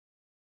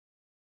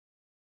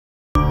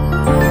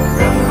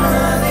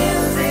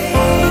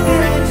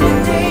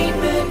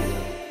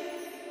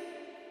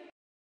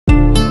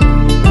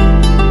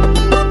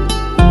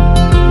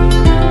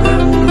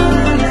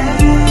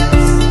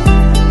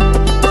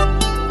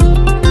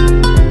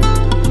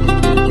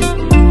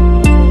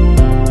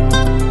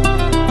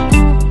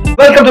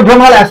Welcome to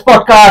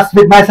BrahmaLabsPodcast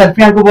with myself,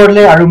 Priyanku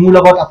Borle, and মোৰ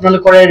লগত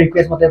আপোনালোকৰ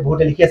ৰিকুৱেষ্ট মতে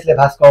বহুতে লিখি আছিল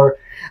ভাস্কৰ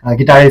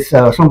guitarist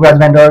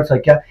Bhaskar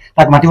Saikia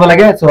তাক মাতিব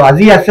লাগে সো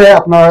আজি আছে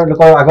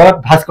আপোনালোকৰ আগত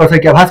Bhaskar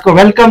Saikia Bhaskar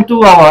welcome to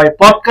our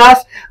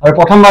podcast আৰু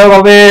প্ৰথমবাৰৰ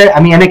বাবে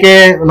আমি এনেকে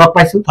লগ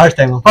পাইছো first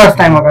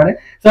time কাৰণে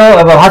so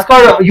Bhaskar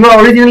you are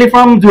originally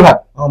from Jorhat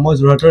মই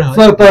জোৰহাটৰ হয়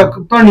so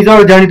তোৰ নিজৰ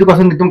জাৰ্নিটো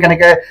কোৱাচোন তুমি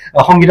কেনেকে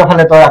সংগীতৰ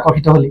ফালে তই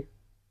আকৰ্ষিত হলি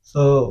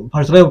so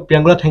first of all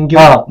Priyanka thank you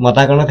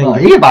মাতা কাৰণে thank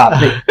you এই বাপ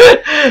ৰে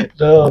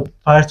তো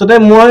ফাৰ্স্ট অফ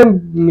মই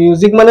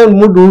মিউজিক মানে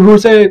মোৰ দূৰ দূৰ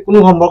সে কোনো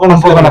সম্পৰ্ক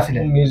নাছিল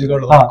মিউজিকৰ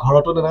লগত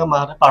ঘৰতো তেনেকা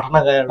মাতে প্ৰাৰ্থনা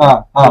গায় আৰু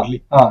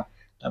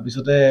তাৰ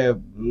পিছতে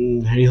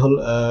হেৰি হল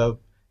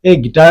এই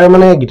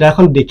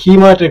গিটাৰখন দেখি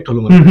মই এট্ৰেক্ট হলো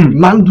মানে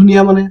ইমান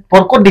ধুনিয়া মানে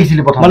পৰকত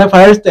দেখিছিলি প্ৰথম মানে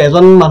ফাৰ্স্ট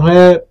এজন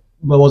মানুহে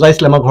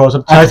বজাইছিল আমাৰ ঘৰৰ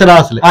ওচৰত চাৰ্চত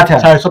আছিল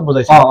চাৰ্চত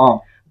বজাইছিল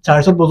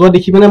চাৰ্চত বজোৱা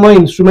দেখি মানে মই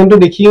ইনস্ট্ৰুমেন্টটো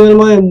দেখি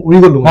মই উৰি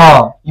গলো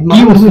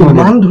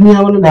ইমান ধুনিয়া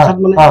মানে দেখাত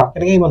মানে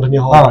কেনেকৈ ইমান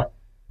ধুনিয়া হয়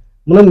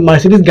মানে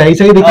মাৰ্সিডিজ গাড়ী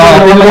চাই দেখি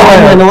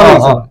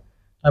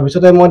তাৰ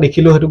পিছতে মই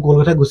দেখিলো হেতু গোল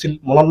কথা গুছিল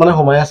মনত মানে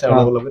সময় আছে আৰু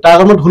লগৰ তাৰ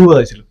আগত মই ঢোল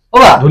বজাইছিলো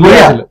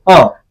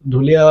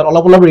ঢুলি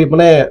অলপ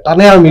মানে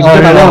টানে আৰু মিউজিক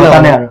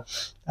টানে আৰু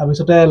তাৰ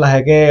পিছতে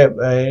লাহেকে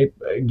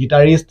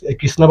গিটাৰিষ্ট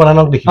কৃষ্ণ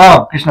প্ৰধানক দেখিলো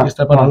কৃষ্ণ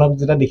প্ৰধানক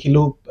যেটা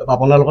দেখিলো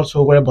পাপনৰ লগত শো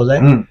কৰে বজাই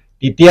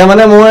তেতিয়া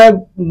মানে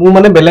মোৰ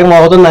মানে বেলেগ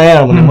মগজত নাই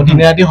আৰু মানে মই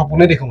দিনে ৰাতি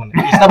সপোনে দেখো মানে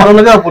কৃষ্ণ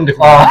প্ৰধানকে সপোন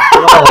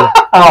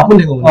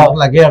দেখো মানে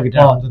লাগে আৰু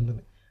গিটাৰ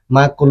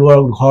মাক কলো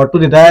আৰু ঘৰটো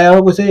দেতাই আৰু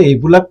কৈছে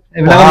এইবিলাক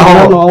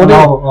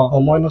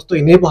সময় নষ্ট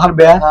এনেই পঢ়াত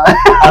বেয়া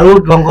আৰু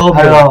ধ্বংস হ'ব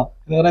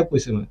এনেকুৱা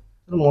কৈছে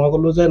মই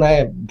কলো যে নাই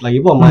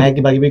লাগিব মায়ে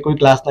কিবা কিবি কৰি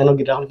ক্লাছ 9 ত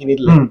গিটাৰখন কিনি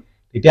দিলে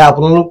তেতিয়া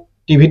আপোনালোক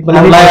টিভিত মানে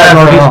ওলাই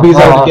নৰ্থ ইষ্ট বিজ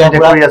আৰু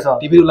তেতিয়া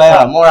টিভি ওলাই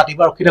মই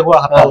ৰাতিপুৱা ৰখি থাকো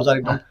 7টা বজাত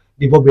একদম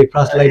দিব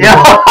ব্ৰেকফাষ্ট লাগি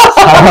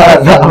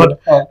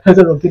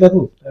ৰখি থাকো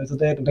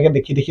তাৰপিছতে তেনেকে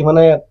দেখি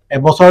মানে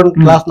এবছৰ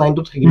ক্লাছ 9 ত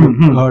থাকিলো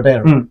ঘৰতে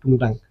আৰু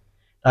টুংটাং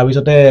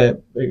তাৰপিছতে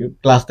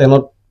ক্লাছ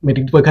 10 ত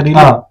মেট্ৰিক পৰীক্ষা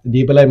দি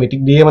পেলাই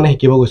মেট্ৰিক দিয়ে মানে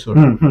শিকিব গৈছো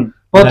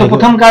তো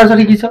প্ৰথম কাৰ ওচৰত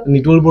শিকিছ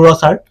নিতুল বৰুৱা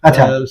ছাৰ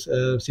আচ্ছা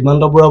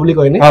সীমান্ত বৰুৱা বুলি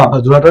কয়নে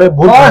জোৰাটৰে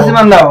বহুত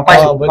সীমান্ত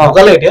পাইছো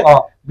ঢুকালে এতিয়া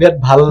বিৰাট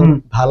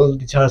ভাল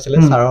টিচাৰ আছিলে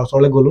ছাৰৰ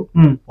ওচৰলৈ গলো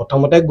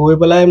প্ৰথমতে গৈ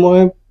পেলাই মই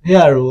হে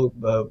আৰু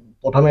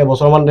প্ৰথমে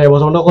এবছৰমান 1.5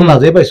 বছৰমান অকল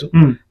লাজেই পাইছো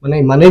মানে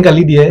ইমানেই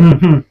গালি দিয়ে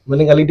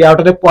আৰু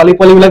তাতে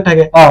পোৱালি বিলাক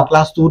থাকে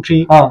ক্লাছ 2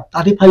 3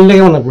 তাতি ফালি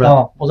লাগে মানে পুৰা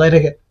বজাই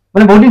থাকে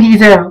মানে বহুত দিন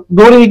শিকিছে আৰু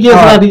দৌৰি শিকি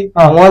আছে আদি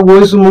মই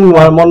গৈছো মোক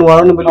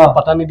নোৱাৰো নে বুলি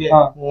পাতা নিদিয়ে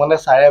মানে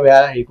ছাৰে বেয়া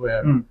হেৰি কৰে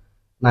আৰু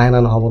নাই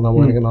নহব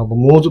এনেকে নহব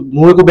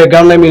মোৰ একো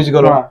বেকগ্ৰাউণ্ড নাই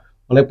মিউজিকৰ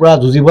মানে পুৰা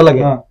যুঁজিব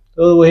লাগে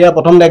তো সেয়া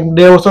প্ৰথম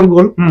 1.5 বছৰ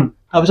গ'ল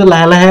তাৰপিছত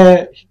লাহে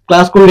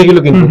ক্লাছ কৰি থাকিলো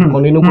কিন্তু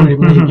কণ্টিনিউ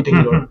কৰি শিকি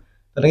থাকিলো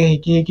তেনেকে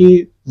শিকি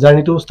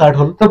জাৰ্নিটো ষ্টাৰ্ট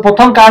হ'ল তো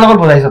প্ৰথম কাৰ লগত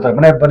বজাইছ তই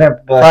মানে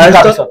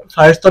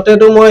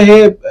ফাৰ্ষ্টতেতো মই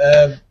সেই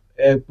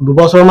 2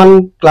 বছৰমান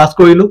ক্লাছ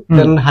কৰিলো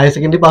দেন হাই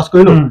সেকেন্ডাৰী পাছ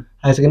কৰিলো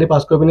হাই সেকেন্ডাৰী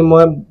পাছ কৰি পিনি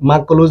মই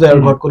মাক কলো যে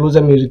ঘৰত কলো যে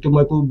মিউজিকটো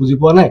মই একো বুজি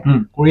পোৱা নাই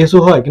কৰি আছো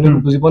হয় কিন্তু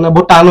বুজি পোৱা নাই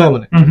বহুত টান হয়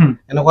মানে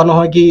এনেকুৱা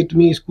নহয় কি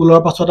তুমি স্কুলৰ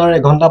পাছত আৰু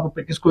 1 ঘণ্টা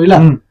প্ৰেক্টিছ কৰিলা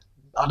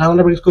আধা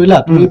ঘণ্টা প্ৰেক্টিছ কৰিলা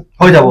তুমি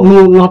হৈ যাব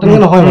নহতেনে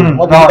নহয় মানে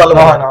মই বুজি পালো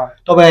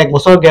তবে 1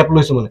 বছৰ গ্যাপ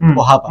লৈছো মানে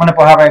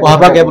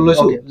পঢ়া গ্যাপ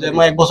লৈছো যে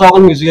মই 1 বছৰ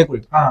অকল মিউজিকে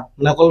কৰিম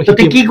মানে অকল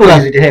কি কৰি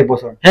আছিস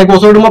এই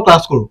বছৰটো মই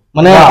ক্লাছ কৰো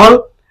মানে অকল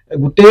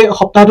গোটেই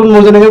সপ্তাহটো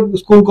মই যেনেকে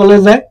স্কুল কলেজ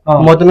যায়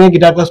মই তেনেকে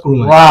গিটাৰ ক্লাছ কৰো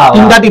মানে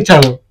তিনটা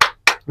টিচাৰ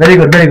very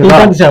good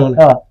টিচাৰ মানে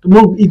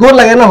মোৰ ইগৰ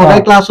লাগে না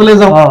সদায় ক্লাছ হলে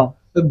যাও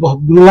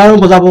নোৱাৰো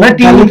বজাব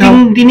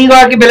তিনি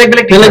গৰাকী বেলেগ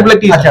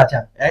টিচাৰ আচ্ছা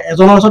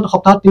এজনৰ ওচৰত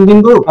সপ্তাহত 3 দিন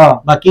কৰো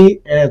বাকি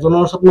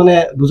এজনৰ ওচৰত মানে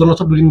দুজনৰ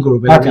ওচৰত 2 দিন কৰো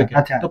বেলেগ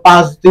তো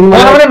 5 দিন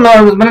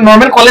মানে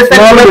নৰমাল কলেজ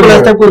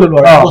টাইপ কৰি ললো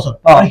আৰু বছৰ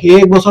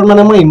সেই বছৰ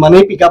মানে মই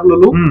ইমানেই পিকআপ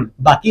ললো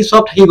বাকি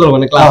সব থাকি গল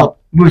মানে ক্লাছত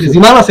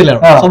যিমান আছিল আৰু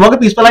সবকে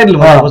পিছ পেলাই দিলো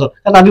মানে বছৰ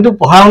কাৰণ আদিটো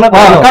পঢ়া শুনা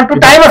কাৰণ তো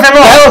টাইম আছে ন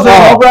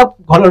পুৰা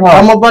ঘৰৰ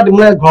পৰা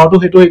মানে ঘৰটো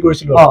হেতু হৈ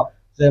কৰিছিলো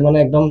যে মানে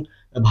একদম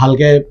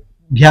ভালকে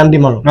ধ্যান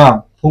দিম আৰু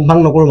ফুংফাং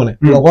নকৰো মানে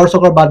লগৰ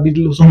চকৰ বাদ দি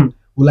দিলো সব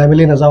উলাই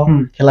মেলি নাযাও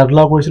খেলা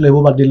ধূলা কৰিছিলো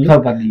এইবোৰ বাদ দিলো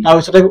তাৰ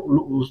পিছতে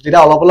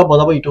যেতিয়া অলপ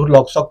বজাব ইটো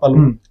লক চক পালো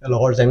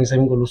লগৰ জেমি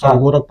গলো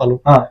সংগতক পালো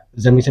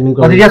জেমি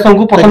গলো তেতিয়া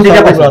সংগু প্ৰথম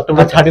যেতিয়া পাইছো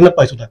 13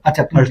 পাইছো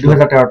আচ্ছা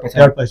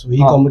 2013 পাইছো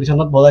হি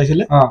কম্পিটিশনত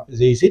বজাইছিলে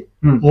জেইসি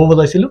মই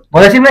বজাইছিল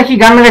মানে কি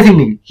গান গাইছিল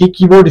নেকি হি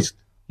কিবোৰ্ডিষ্ট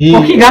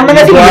কি গান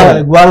গাইছিল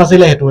গোৱা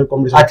নাছিলে হেতু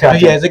কম্পিটিশন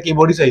হি এজ এ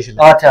কিবোৰ্ডিষ্ট আহিছিল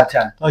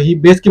আচ্ছা তো হি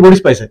বেষ্ট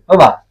কিবোৰ্ডিষ্ট পাইছে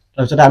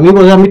তাৰপিছত আমি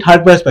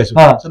 3rd প্ৰাইজ পাইছো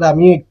তাৰপিছত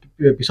আমি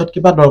পিছত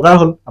কিবা দৰকাৰ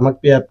হ'ল আমাক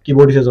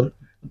কিবোৰ্ডিষ্ট এজন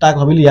তাক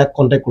ভাবিলি ইয়াক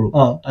কন্টাক্ট কৰো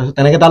তাৰপিছত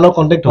তেনেকে তাৰ লগত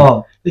কন্টাক্ট হ'ল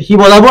সি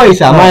বজাব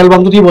আহিছে আমাৰ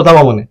এলবামটো সি বজাব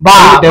মানে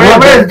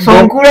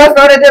শংকুৰা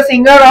স্যাৰ এটা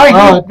সিঙ্গাৰ হয়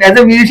এজ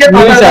এ মিউজিশিয়ান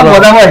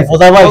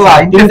বজাব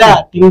আহিছে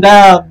তিনটা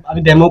আমি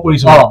ডেমো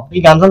কৰিছো সি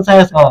গান চাই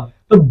আছে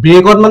তো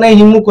ব্ৰেকত মানে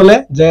সি মোক ক'লে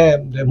যে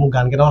মোক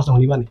গান কেইটা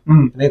শুনিবা নি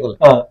এনেকে ক'লে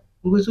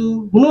মই কৈছো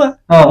শুনোৱা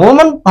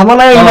অকমান ভাবা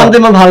নাই ইমান যে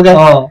মই ভাল গাই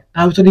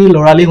তাৰপিছত সি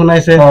লৰালি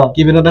শুনাইছে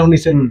কিবেনটা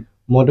শুনিছে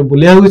মইতো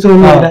বুলিয়া হৈ গৈছো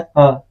শুনিলা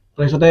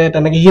তাৰপিছতে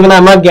তেনেকে সি মানে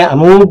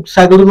মোৰ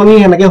চাইকেলটো মানে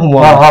সেনেকে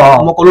সোমোৱা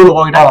মই কলো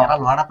লগৰ কেইটা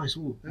লৰা পাইছো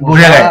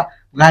বঢ়িয়া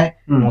গাই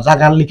মজা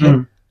গান লিখে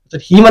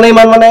সি মানে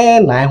ইমান মানে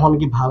নাই হন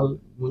কি ভাল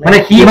মানে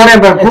কি মানে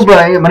খুব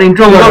মানে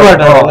ইন্ট্ৰোভাৰ্ট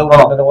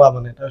তেনেকুৱা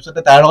মানে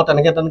তাৰপিছতে তাৰ লগত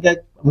তেনেকে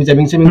আমি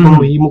জেমিং চেমিং কৰো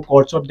সি মোক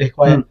কৰ্ডছত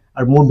দেখুৱায়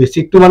আৰু মোৰ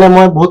বেছিকটো মানে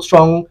মই বহুত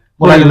ষ্ট্ৰং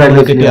বনাই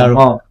ললো তেতিয়া আৰু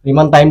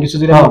ইমান টাইম দিছো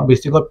যে মই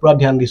বেছিকত পুৰা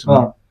ধ্যান দিছো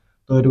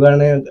তো সেইটো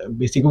কাৰণে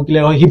বেছিকো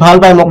ক্লিয়াৰ হয় সি ভাল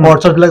পায় মই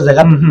কৰ্ডছত বিলাক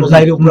জেগাত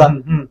বজাই দিও পুৰা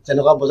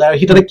যেনেকুৱা বজাই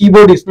সি তাতে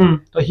কিবৰ্ডিষ্ট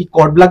তো সি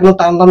কৰ্ড বিলাক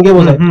টান টানকে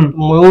বজায়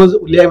ময়ো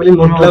উলিয়াই মেলি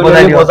নোট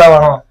বজাই বজাও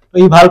আৰু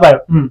ই ভাল পায়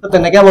তো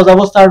তেনেকে বজাব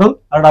ষ্টাৰ্ট হ'ল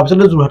আৰু তাৰপিছত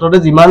যোৰহাটতে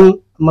যিমান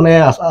মানে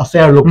আছে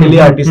আৰু লোকেলি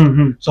আৰ্টিষ্ট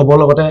সবৰ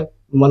লগতে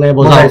মানে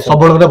বজাও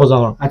সবৰ লগতে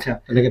বজাও আৰু আচ্ছা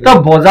তো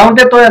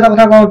বজাওতে তই এটা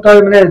কথা কওঁ তই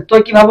মানে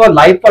তই কি ভাব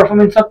লাইভ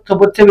পাৰফৰমেন্সত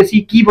সবতছে বেছি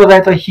কি বজাই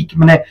তই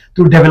মানে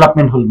তোৰ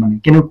ডেভেলপমেন্ট হ'ল মানে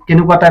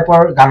কেনেকুৱা টাইপৰ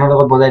গানৰ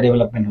লগত বজাই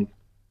ডেভেলপমেন্ট হ'ল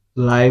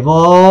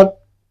লাইভত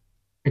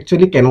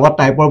একচুয়ালি কেনেকুৱা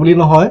টাইপৰ বুলি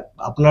নহয়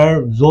আপোনাৰ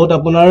য'ত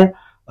আপোনাৰ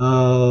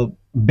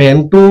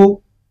বেণ্ডটো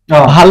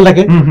ভাল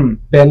থাকে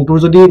বেণ্ডটোৰ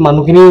যদি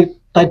মানুহখিনি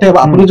তাইতে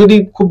আপুনি যদি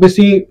খুব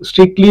বেছি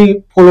স্ট্ৰিক্টলি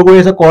ফলো কৰি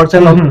আছে কৰ্ডছ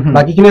এণ্ড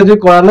বাকীখিনি যদি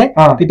কৰা নাই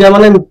তেতিয়া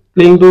মানে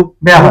প্লেইংটো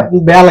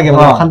বেয়া লাগে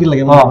মানে অশান্তি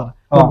লাগে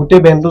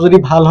গোটেই বেণ্ডটো যদি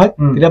ভাল হয়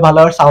তেতিয়া ভাল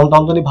হয় সাউন্ড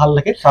টাউন যদি ভাল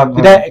থাকে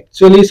তেতিয়া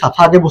একচুয়ালি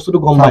সাফাকে বস্তুটো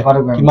গম পায়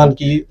কিমান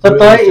কি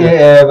তই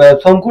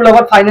শংকুৰ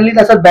লগত ফাইনালি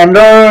তাৰপিছত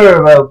বেণ্ডৰ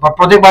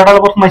প্ৰজেক্ট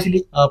বাৰ্তালাপত সোমাইছিলি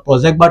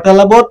প্ৰজেক্ট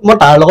বাৰ্তালাপত মই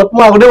তাৰ লগত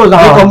মই আগতে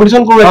যাওঁ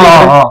কম্পিটিশ্যন কৰো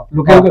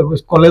লোকেল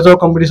কলেজৰ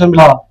কম্পিটিশ্যন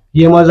বিলাক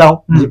সিয়ে মই যাওঁ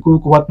যিকো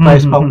ক'ৰবাত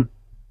প্ৰাইজ পাওঁ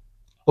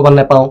ক'ৰবাত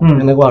নাপাওঁ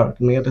এনেকুৱা আৰু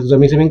তেনেকে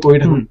জমি চেমিং কৰি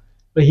থাকো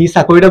সি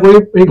চাকৰি তাকৰি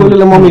হেৰি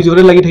কৰিলে মই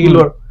মিউজিকতে লাগি থাকিলো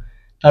আৰু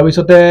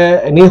তাৰপিছতে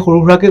এনেই সৰু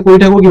সুৰাকে কৰি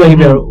থাকো কিবা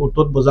কিবি আৰু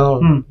অটত বজাওঁ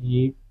সি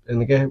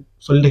এনেকে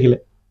চলি থাকিলে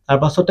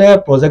তাৰপাছতে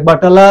প্ৰজেক্ট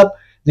বাৰ্তালাপ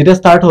যেতিয়া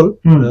ষ্টাৰ্ট হ'ল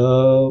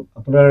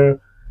আপোনাৰ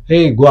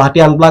সেই গুৱাহাটী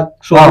আনপ্লাগ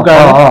শ্ব'ৰ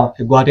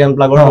কাৰণে গুৱাহাটী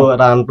আনপ্লাগৰ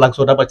এটা আনপ্লাগ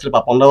শ্ব' এটা পাইছিলে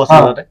পাপন দাও আছিল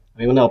তাতে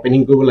আমি মানে অপেনিং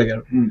কৰিব লাগে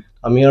আৰু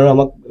আমি আৰু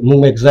মোক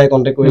মেক্সাই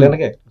কণ্টেক্ট কৰিলে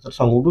এনেকে তাৰপিছত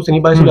সংগীতটো চিনি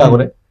পাইছিলো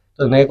আগতে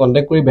তেনেকে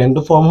কণ্টেক্ট কৰি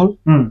বেণ্ডটো ফৰ্ম হ'ল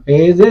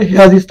এই যে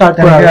আজি ষ্টাৰ্ট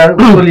কৰা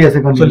চলি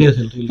আছিল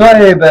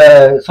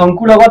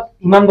শংকুৰ লগত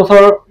ইমান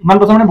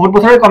বছৰ মানে বহুত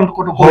বছৰে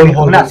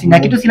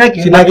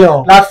চিনাকি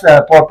প্লাছ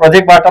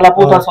প্ৰজেক্ট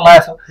বাৰ্তালাপো তই চলাই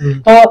আছ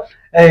তো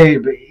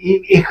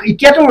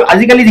এতিয়াতো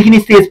আজিকালি যিখিনি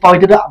ষ্টেজ পাওঁ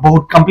এতিয়াতো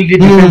বহুত কমপ্লিটলি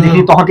ডিফাৰেণ্ট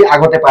যিখিনি তহঁতি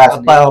আগতে পাই আছ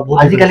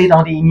আজিকালি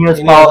তহঁতি ইনিয়াৰ্ছ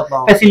পাওঁ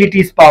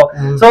ফেচিলিটিজ পাওঁ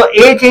চ'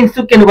 এই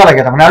চেঞ্জটো কেনেকুৱা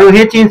লাগে তাৰমানে আৰু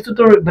সেই চেঞ্জটো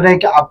তোৰ মানে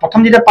প্ৰথম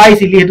যেতিয়া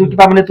পাইছিলি সেইটো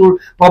কিবা মানে তোৰ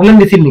প্ৰব্লেম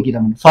দিছিল নেকি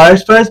তাৰমানে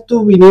ফাৰ্ষ্টটো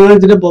ইনিয়াৰ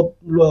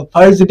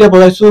যেতিয়া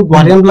বজাইছো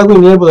গুৱাহাটী আনপ্লাগো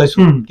ইনিয়াৰ বজাইছো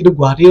কিন্তু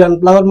গুৱাহাটী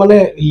আনপ্লাগত মানে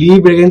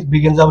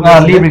ব্ৰিগেঞ্জা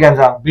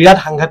বিৰাট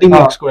সাংঘাতিক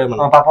মিক্স কৰে মানে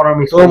পাপনৰ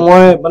মিক্স ত'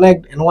 মই মানে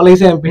এনেকুৱা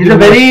লাগিছে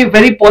ভেৰি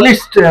ভেৰি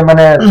পলিশ্ড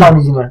মানে সাউণ্ড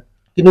ইঞ্জিনিয়াৰ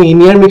কিন্তু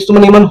ইনিয়াৰ মিক্সটো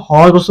মানে ইমান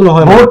সহজ বস্তু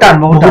নহয় বহুত টান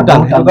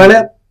সেইটো কাৰণে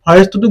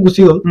ফাৰ্ষ্টটো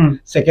গুচি গ'ল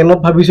ছেকেণ্ডত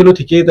ভাবিছিলো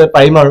ঠিকেই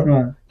পাৰিম আৰু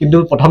কিন্তু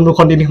প্ৰথম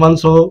 2-3খন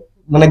শ্ব'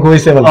 মানে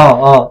গৈছে মানে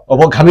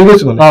ঘামি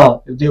গৈছো মানে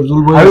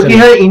আৰু কি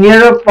হয়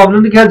ইনিয়াৰৰ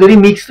প্ৰব্লেমটো কি হয় যদি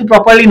মিক্সটো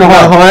প্ৰপাৰলি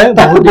নহয়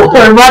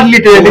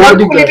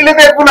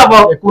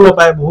একো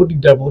নাপায় বহুত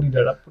দিগদাৰ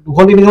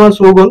 2-3খন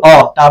শ্ব' গ'ল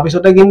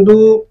তাৰপিছতে কিন্তু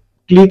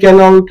ক্লিক এণ্ড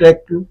অল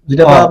ট্ৰেকটো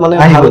যেতিয়া মানে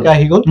ভালকে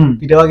আহি গ'ল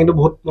তেতিয়া কিন্তু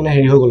বহুত মানে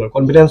হেৰি হৈ গ'ল আৰু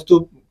কনফিডেন্সটো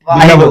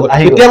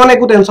এতিয়া মানে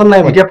একো টেনচন নাই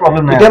এতিয়া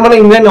প্ৰব্লেম নাই এতিয়া মানে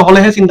ইমান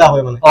নহলেহে চিন্তা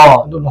হয় মানে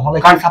কিন্তু নহলে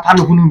কাৰণ সাফা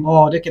নুশুনো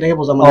এতিয়া কেনেকে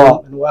বজাম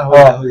এনেকুৱা হৈ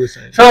গৈছে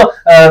সো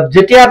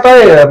যেতিয়া তই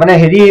মানে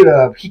হেৰি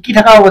শিকি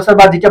থকা অৱস্থা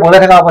বা যেতিয়া বজাই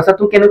থকা অৱস্থা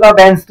তোৰ কেনেকুৱা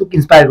বেণ্ডছ তোক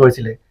ইনস্পায়াৰ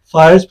কৰিছিলে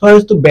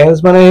ফাৰ্ষ্ট বেণ্ডছ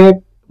মানে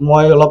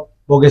মই অলপ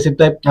প্ৰগ্ৰেছিভ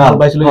টাইপ ভাল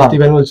পাইছিলো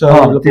ষ্টিভেন উইলছন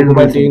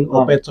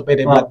অপেট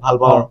এইবিলাক ভাল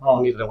পাওঁ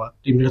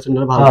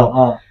তেনেকুৱা ভাল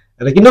পাওঁ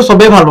কিন্তু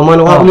চবেই ভাল পাওঁ মই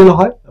এনেকুৱা বুলি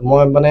নহয়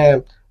মই মানে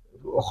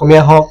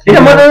অসমীয়া হওক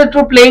এতিয়া মই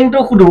তোৰ প্লেইংটো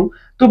সুধো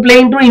তোৰ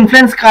প্লেইংটোৰ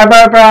ইনফ্লুৱেঞ্চ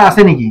কাৰোবাৰ পৰা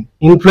আছে নেকি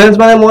ইনফ্লুৱেঞ্চ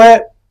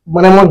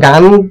মানে মই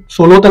গান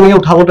চলো তেনেকে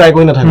উঠাব ট্ৰাই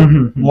কৰি নাথাকো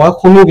মই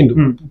শুনো কিন্তু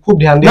খুব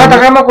ধ্যান দিওঁ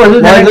তাকে মই কৈছো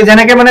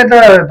যেনেকে মানে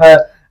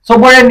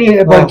চবৰে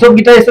চব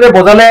গীটাৰিষ্টে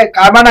বজালে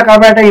কাৰোবাৰ না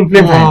কাৰোবাৰ এটা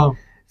ইনফ্লুৱেঞ্চ আহে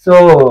সো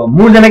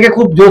মোৰ যেনেকে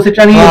খুব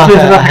জোচিত্ৰানী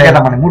ইনফ্লুৱেঞ্চ এটা থাকে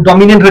তাৰমানে মোৰ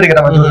ডমিনেণ্ট হৈ থাকে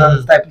তাৰমানে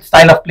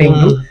ষ্টাইল অফ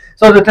প্লেইংটো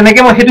সো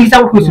তেনেকে মই সেইটো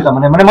হিচাপত খুজিছো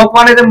তাৰমানে মানে মই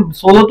কোৱা নাই যে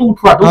চলোটো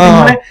উঠোৱাটো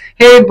মানে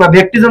সেই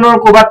ব্যক্তিজনৰ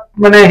ক'ৰবাত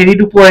মানে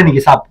হেৰিটো পৰে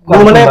নেকি চাপ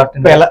মানে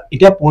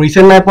এতিয়া পৰিছে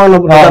নাই পোৱা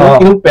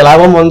কিন্তু পেলাব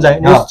মন যায়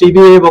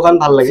চিবি বগান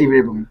ভাল লাগে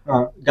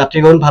গাঁঠি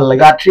ভাল লাগে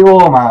গাঁঠিও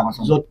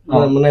য'ত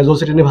মানে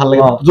জোচিত্ৰানী ভাল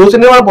লাগে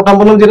জোচিত্ৰানী মানে প্ৰথম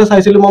যেতিয়া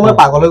চাইছিলো মই মানে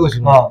পাগল হৈ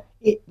গৈছিলো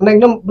মানে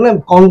একদম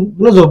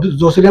মানে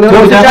জোচিত্ৰানী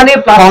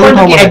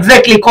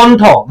এক্সেক্টলি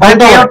কণ্ঠ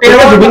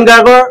জুবিন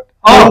গাৰ্গৰ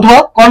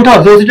কণ্ঠ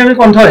জোচিত্ৰানী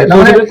কণ্ঠৰে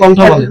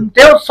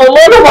তেওঁ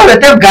চলো নকৰে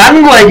তেওঁ গান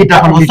গোৱাই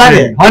গীটাৰখন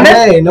সঁচাকে হয়নে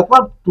এনেকুৱা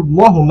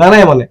মই শুনা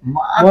নাই মানে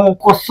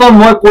কচম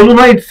মই কলো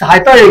নহয়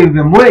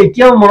মোৰ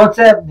এতিয়াও মনত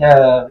আছে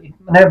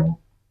মানে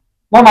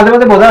মই মাজে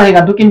মাজে বজাওঁ সেই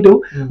গানটো কিন্তু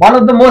one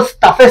of the most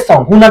toughest সং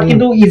শুনাত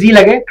কিন্তু ইজি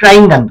লাগে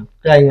ক্ৰাইং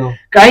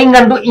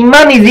গানটো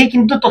ইমান ইজি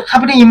কিন্তু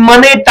তথাপিতো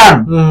ইমানেই টান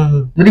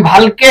যদি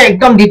ভালকে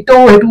একদম দিটো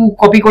সেইটো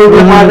কপি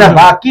কৰিবলৈ পৰা যায়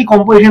বা কি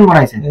কম্পজিশ্যন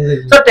বনাইছে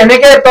চ'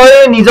 তেনেকে তই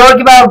নিজৰ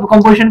কিবা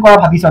কম্পজিশ্যন কৰা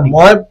ভাবিছ নেকি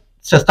মই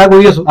চেষ্টা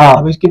কৰি আছো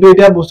কিন্তু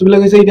এতিয়া বস্তুবিলাক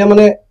হৈছে এতিয়া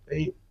মানে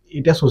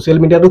এতিয়া ছচিয়েল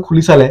মিডিয়াটো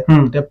খুলি চালে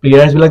এতিয়া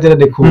প্লেয়াৰ্ছ বিলাক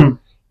যেতিয়া দেখো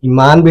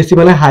ইমান বেছি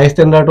মানে হাই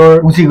ষ্টেণ্ডাৰ্ডৰ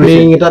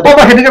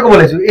সেইটোকে ক'ব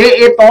লাগিছো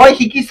তই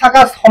শিকি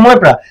থকা সময়ৰ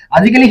পৰা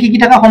আজিকালি শিকি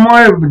থকা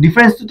সময়ৰ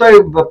ডিফাৰেন্সটো তই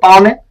পাৱ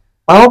নে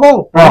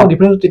পাওঁ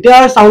ডিফাৰেন্স তেতিয়া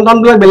সাউন্ড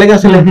বিলাক বেলেগ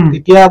আছিল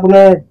তেতিয়া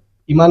আপোনাৰ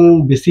ইমান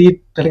বেছি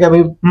তেনেকে আমি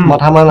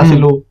মাথা মাৰা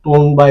নাছিলো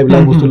টোন বা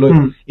এইবিলাক বস্তু লৈ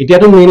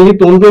এতিয়াতো মেইনলি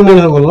টোনটোৱে মেইন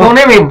হৈ গ'ল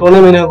টোনে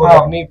মেইন হৈ গ'ল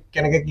আপুনি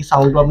কেনেকে কি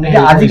সাউন্ডটো আপুনি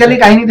আজিকালি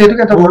কাহিনীটো সেইটো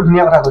এটা বহুত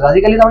ধুনীয়া কথা কৈছে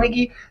আজিকালি তাৰমানে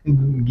কি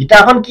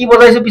গিটাৰখন কি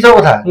বজাইছে পিছৰ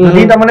কথা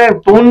যদি তাৰমানে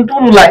টোনটো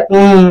নোলায়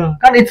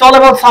কাৰণ ইটছ অল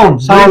এবাউট সাউন্ড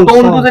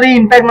টোনটো যদি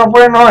ইম্পেক্ট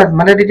নপৰে নহয়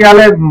মানে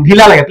তেতিয়াহ'লে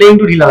ঢিলা লাগে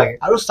প্লেইংটো ঢিলা লাগে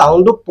আৰু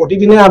সাউন্ডটো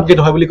প্ৰতিদিনে আপডেট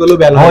হয় বুলি ক'লেও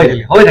বেয়া নহয়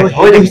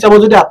হয় হিচাপত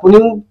যদি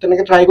আপুনিও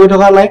তেনেকে ট্ৰাই কৰি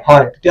থকা নাই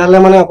তেতিয়াহ'লে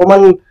মানে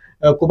অকমান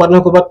ক'বাত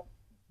নহয় ক'বাত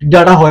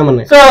দিগদাৰটা হয়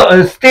মানে সো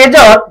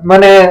ষ্টেজত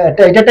মানে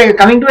এটা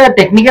কামিং টু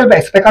টেকনিক্যাল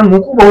এক্সপেক্ট কাৰণ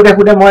মোকো বহুত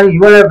দেখোঁতে মই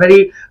ইউ আৰ এ ভেৰি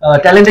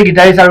টেলেণ্টেড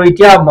গিটাৰিষ্ট আৰু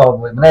এতিয়া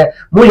মানে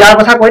মোৰ ইয়াৰ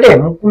কথা কয় দেই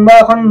মোক কোনোবা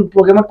এখন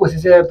প্ৰগ্ৰেমত কৈছে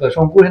যে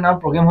শংকুৰ নাম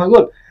প্ৰগ্ৰেম হৈ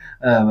গ'ল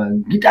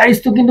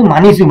গিটাৰিষ্টটো কিন্তু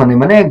মানিছো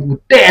মানে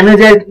গোটেই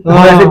এনাৰ্জাইজ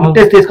হৈ আছে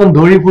গোটেই ষ্টেজখন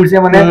দৌৰি ফুৰিছে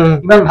মানে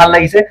ইমান ভাল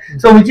লাগিছে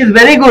so which is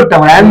very good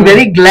তাৰমানে আই এম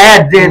ভেৰি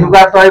গ্লেড যে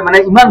এনেকুৱা তই মানে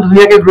ইমান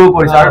ধুনীয়াকে গ্ৰ'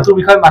 কৰিছ আৰু তোৰ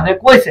বিষয়ে মানুহে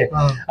কৈছে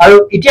আৰু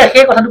এতিয়া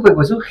সেই কথাটো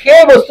কৈছো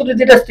সেই বস্তুটো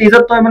যেতিয়া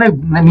ষ্টেজত তই মানে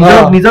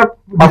নিজৰ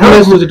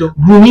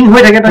গ্ৰুমিং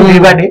হৈ থাকে তই ডে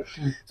বাই ডে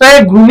সো এই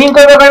গ্ৰুমিং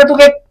কৰিবৰ কাৰণে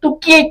তোক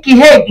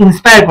কিহে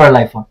ইনস্পায়াৰ কৰে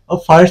লাইফত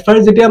ফাৰ্ষ্ট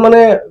যেতিয়া মানে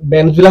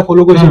বেণ্ড বিলাক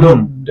ফলো কৰিছিলো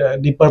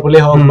ডিপ পাৰ্পলে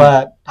হওক বা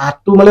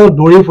তাতটো মানে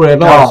দৌৰি ফুৰে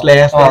ন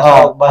স্লেছ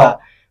হওক বা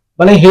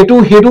মানে সেইটো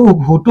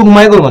হুটো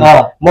সোমাই গ'ল মানে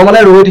মই মানে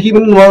ৰৈ থাকি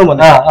মানে নোৱাৰো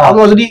মানে আৰু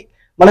মই যদি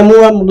মানে মোৰ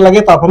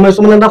লাগে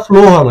পাৰফৰ্মেন্সটো মানে এটা ফ্লো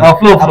হয় মানে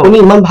আপুনি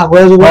ইমান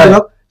ভাগৰে যোগৰ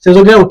দিনক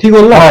যদি উঠি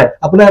গ'ল ন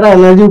আপোনাৰ এটা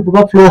এনাৰ্জি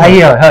ওপৰত ফ্লো হয়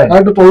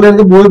আৰু তো তললৈ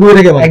এনেকে বৈ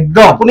থাকে মানে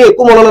একদম আপুনি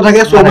একো মনত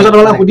নাথাকে চব বছৰ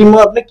মানে সুধিম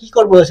মই আপুনি কি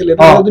কৰিব আছিলে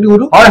যদি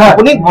সুধো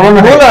আপুনি মনত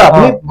নাথাকে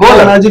আপুনি গ'ল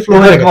এনাৰ্জি ফ্লো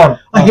হৈ থাকে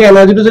সেই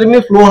এনাৰ্জিটো যদি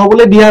আপুনি ফ্লো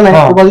হ'বলৈ দিয়া নাই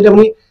ক'ৰবাত যদি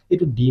আপুনি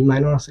এইটো ডি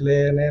মাইনৰ আছিলে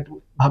নে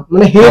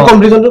মানে সেই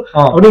কম্পিটিশনটো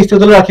আপুনি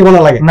ষ্টেজলৈ ৰাখিব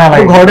নালাগে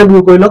ঘৰতে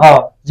দূৰ কৰি লওক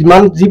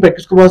যিমান যি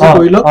প্ৰেক্টিচ কৰিব আছে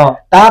কৰি লওক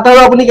তাত আৰু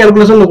আপুনি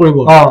কেলকুলেশ্যন নকৰিব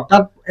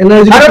তাত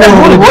এনাৰ্জি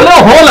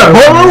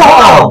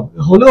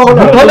হ'লেও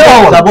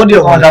যাব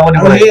দিয়ক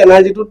সেই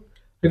এনাৰ্জিটো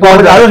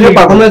আৰু সেই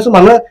পাৰফৰ্মেন্সটো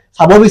মানুহে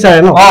চাব বিচাৰে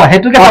ন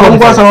সেইটোকে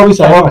চাব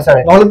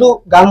বিচাৰে নহ'লেতো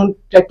গান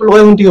ট্ৰেকটো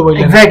লগাই শুনি থাকিব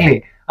এক্সেক্টলি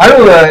আৰু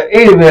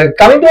এই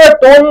কামিং টু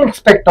টোন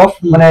এক্সপেক্ট অফ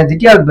মানে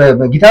যেতিয়া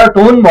গিটাৰৰ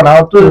টোন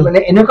বনাওতো মানে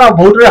এনেকুৱা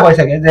বহুতৰে হয়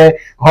চাগে যে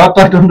ঘৰত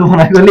তই টোনটো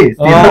বনাই গলি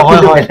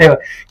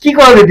কি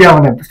কৰ তেতিয়া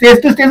মানে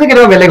ষ্টেজটো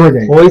কেতিয়াবা বেলেগ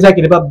হৈ যায়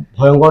কেতিয়াবা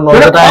ভয়ংকৰ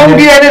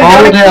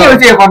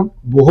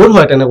বহুত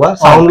হয় তেনেকুৱা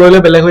চাউণ্ড লৈ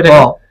বেলেগ হৈ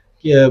থাকে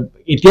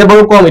এতিয়া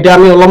বাৰু কম এতিয়া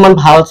আমি অলপমান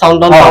ভাল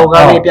চাউণ্ড পাওঁ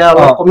কাৰণে এতিয়া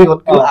অলপ কমি গ'ল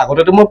কিন্তু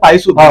আগতেতো মই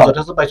পাইছো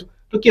যথেষ্ট পাইছো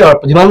তো কি আৰু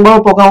যিমান বাৰু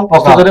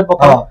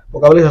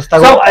পকাবলৈ চেষ্টা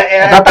কৰো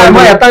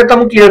মই এটা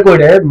মোক ক্লিয়াৰ কৰি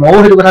দে ময়ো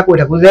সেইটো কথা কৈ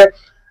থাকো যে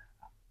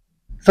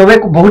চবে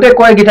বহুতে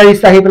কয়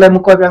গিটাৰিষ্ট আহি পেলাই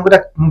মোক কয়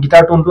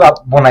গিটাৰ টোনটো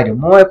বনাই দিওঁ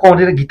মই কওঁ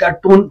যে গিটাৰ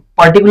টোন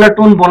পাৰ্টিকুলাৰ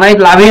টোন বনাই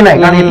লাভেই নাই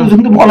কাৰণ এইটো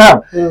যোনটো বনাম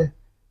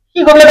কি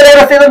কৰিলে বেলেগ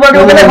আছে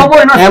বেলেগ হ'ব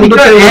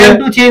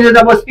এমটো চেঞ্জ হৈ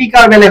যাব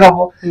স্পীকাৰ বেলেগ হ'ব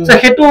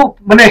সেইটো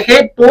মানে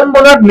সেই টোন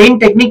বনোৱাৰ মেইন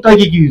টেকনিক তই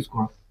কি ইউজ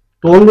কৰ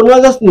টোন বনোৱা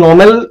জাষ্ট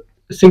নৰ্মেল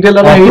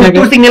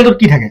চিগনেলটোত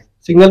কি থাকে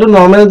সিগনেলটো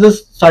নৰ্মেল জাস্ট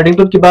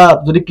স্টাৰ্টিংটোত কিবা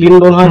যদি ক্লিন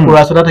ডন হয়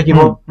কোৰাছ এটা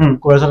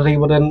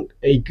থাকিব দেন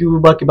ইকিউ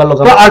বা কিবা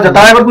লগাব আচ্ছা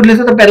তাৰ আগত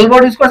বুলিছে তো পেডেল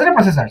বৰ্ড ইউজ কৰিছে নে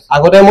প্ৰসেসৰ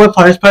আগতে মই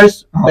ফাৰ্স্ট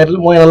পেডেল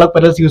মই এনালগ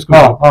পেডেলছ ইউজ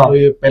কৰিছো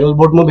এই পেডেল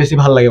বৰ্ড মোৰ বেছি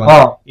ভাল লাগে মানে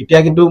এতিয়া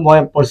কিন্তু মই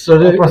প্ৰসেসৰ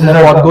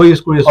বৰ্ড গো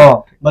ইউজ কৰিছো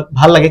বাট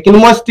ভাল লাগে কিন্তু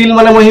মই ষ্টিল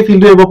মানে মই এই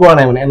ফিল্ডটো এব পৰা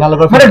নাই মানে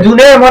এনালগৰ মানে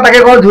জুনে মই তাকে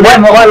কওঁ জুনে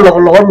মই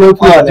লগত লৈ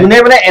ফুৰা জুনে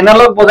মানে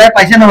এনালগ বজাই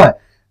পাইছে নহয়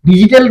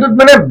ডিজিটেলটোত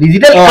মানে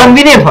ডিজিটেল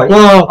কনভিনিয়েন্ট হয়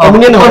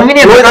কনভিনিয়েন্ট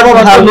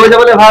লৈ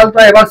যাবলৈ ভাল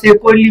তই এবাৰ সেভ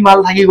কৰিলি মাল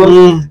থাকি গ'ল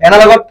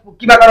এনালগত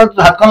কিবা কাৰণত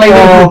হাতখন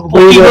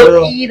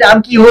লাগি দাম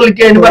কি হ'ল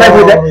এতিয়া এনেকুৱা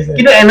হৈ যায়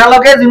কিন্তু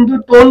এনালগে যোনটো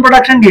টোন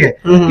প্ৰডাকশ্যন দিয়ে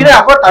কিন্তু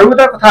আকৌ তাৰো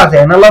এটা কথা আছে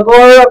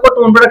এনালগৰ আকৌ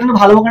টোন প্ৰডাকশ্যনটো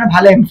ভাল হ'বৰ কাৰণে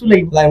ভাল এমটো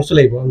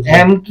লাগিব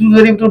এমটো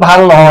যদি তোৰ ভাল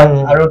নহয়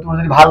আৰু তোৰ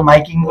যদি ভাল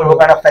মাইকিং কৰিবৰ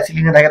কাৰণে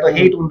ফেচিলিটি নাথাকে তো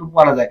সেই টোনটো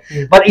পোৱা নাযায়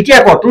বাট এতিয়া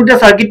আকৌ তোৰ যে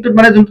চাৰ্কিটটোত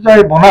মানে যোনটো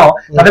তই বনাও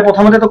তাতে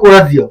প্ৰথমতে তো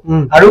কোৰাছ দিয়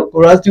আৰু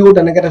কোৰাছ দিও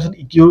তেনেকে তাৰপিছত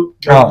ইকিউ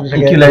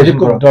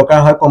দৰকাৰ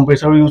হয়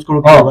কম্প্ৰেছৰ ইউজ কৰো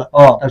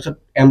তাৰপিছত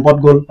এম্পত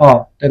গ'ল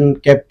দেন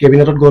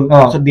কেবিনেটত গ'ল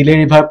তাৰপিছত ডিলে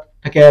ৰিভাৰ্ব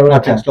থাকে আৰু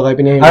টেক্সট লগাই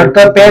পিনে আৰু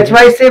তই পেচ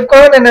ৱাইজ সেভ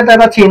কৰ নে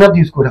এটা চেইনত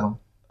ইউজ কৰি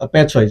থাক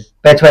পেচ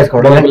ৱাইজ কৰ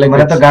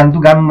মানে তো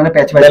গান মানে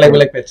পেচ ৱাইজ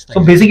বেলেগ পেচ সো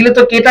বেসিক্যালি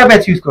তো কেটা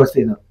পেচ ইউজ কৰ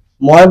ষ্টেজত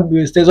মই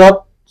ষ্টেজত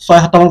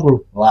 6-7 মান কৰো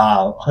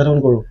ওয়াও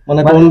 6-7 কৰো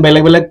মানে কোন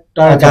বেলেগ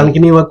তাৰ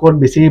গানখিনি কোড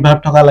বেছি ৰিভাৰ্ব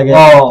থকা লাগে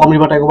কম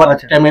ৰিভাৰ্ব থাকে বা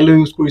টেমেলো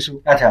ইউজ কৰিছো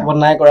কোড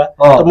নাই কৰা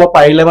তো মই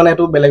পাৰিলে মানে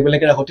এটো বেলেগ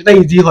ৰাখো তেতিয়া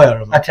ইজি হয়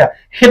আৰু আচ্ছা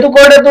হেতু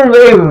কৰিলে তোৰ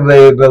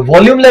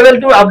ভলিউম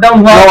লেভেলটো আপ ডাউন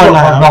হোৱা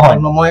নহয়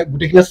মই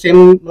গুটেকিনা সেম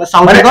মানে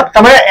সাউন্ড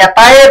মানে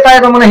এটাই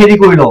মানে হেৰি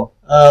কৰি ল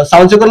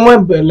সাউন্ড চেকত মই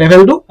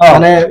লেভেলটো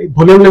মানে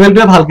ভলিউম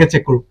লেভেলটোৱে ভালকে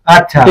চেক কৰো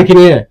আচ্ছা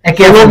এখিনি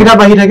একেলো কিটা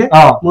বাহি থাকে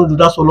মোৰ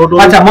দুটা সোলোটো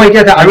আচ্ছা মই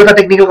এতিয়া আৰু এটা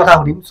টেকনিক্যাল কথা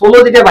সুধিম সোলো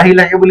যেতিয়া বাহি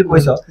লাগে বুলি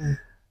কৈছো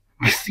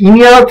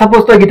ইনিয়াৰত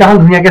সাপোজ তই গিটাৰখন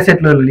ধুনীয়াকে সেট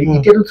লৈ ললি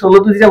এতিয়াটো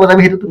সোলোটো যেতিয়া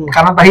বজাবি হেতুটো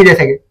কাণত বাহি যায়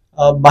থাকে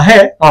বাহে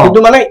কিন্তু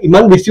মানে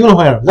ইমান বেছিও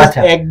নহয় আৰু জাস্ট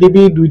 1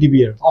 ডিবি 2 ডিবি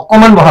আৰু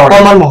অকমান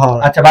বহাও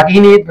আচ্ছা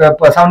বাকিখিনি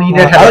সাউন্ড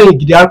ইনিয়াৰ আৰু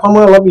গিটাৰখন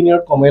মই অলপ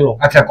ইনিয়াৰত কমাই লওঁ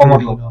আচ্ছা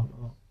কমত লওঁ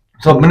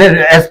সো মানে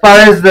এজ ফাৰ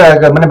এজ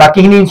মানে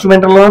বাকিখিনি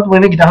ইনস্ট্ৰুমেন্টাল লগত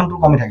মানে গিটাৰখনটো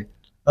কমি থাকে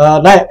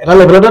নাই এটা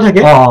লেভেলতে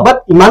থাকে বাট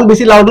ইমান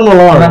বেছি লাউডো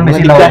নলওঁ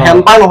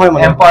হেম্পাৰ নহয়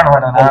মানে হেম্পাৰ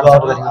নহয়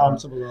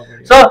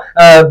সো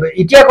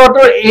এতিয়া কত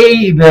এই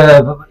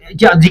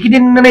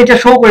যিকেইদিন মানে এতিয়া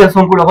শ্ব' কৰি আছো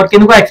শংকুৰ লগত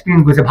কেনেকুৱা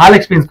এক্সপিৰিয়েঞ্চ গৈছে ভাল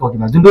এক্সপিৰিয়েঞ্চ কওক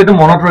কিবা যোনটো এইটো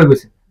মনত ৰৈ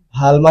গৈছে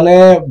ভাল মানে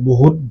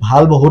বহুত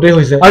ভাল বহুতেই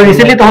হৈছে আৰু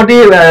ৰিসেন্টলি তহঁতি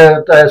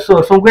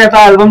শংকুৰ এটা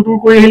এলবাম টুৰ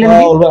কৰি আহিলি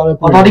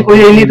তহঁতি কৰি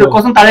আহিলি তো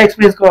কচোন তাৰে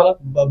এক্সপিৰিয়েঞ্চ কৰ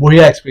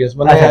বঢ়িয়া এক্সপিৰিয়েঞ্চ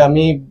মানে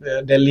আমি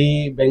দিল্লী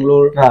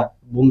বেংগলোৰ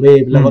বোম্বে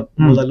এইবিলাকত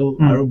বজালো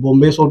আৰু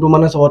বোম্বে শ্ব'টো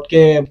মানে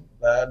চবতকে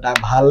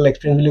ভাল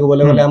এক্সপিৰিয়েঞ্চ বুলি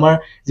ক'বলৈ গ'লে আমাৰ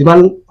যিমান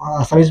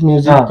আছামিজ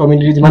মিউজিক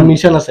কমিউনিটি যিমান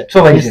মিউজিচিয়ান আছে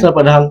মিষ্টাৰ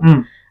প্ৰধান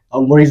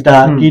অমৰিশ দা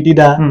কীৰ্তি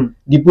দা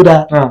দীপু দা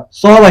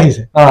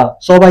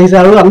চব আহিছে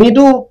আৰু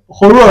আমিতো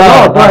সৰু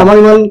আমাৰ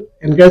ইমান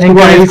এনকাৰেজ কৰিব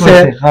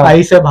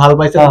আহিছে ভাল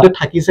পাইছে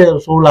থাকিছে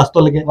শ্বৰ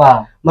লাষ্টলৈকে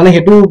মানে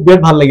সেইটো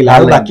বিৰাট ভাল লাগিলে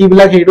আৰু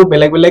বাকীবিলাক সেইটো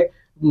বেলেগ বেলেগ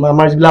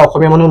আমাৰ যিবিলাক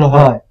অসমীয়া মানুহ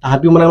নহয়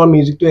তাহাঁতিও মানে আমাৰ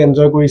মিউজিকটো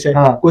এনজয় কৰিছে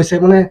কৈছে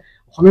মানে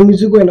অসমীয়া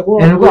মিউজিকো এনেকুৱা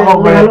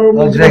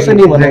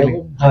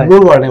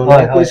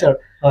কৈছে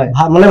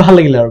মানে ভাল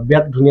লাগিলে আৰু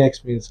বিৰাট ধুনীয়া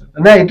এক্সপিৰিয়েঞ্চ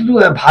নাই এইটো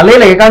ভালেই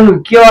লাগে কাৰণ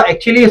কিয়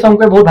একচুৱেলি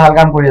শংকুৰে বহুত ভাল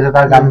কাম কৰি আছে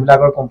তাৰ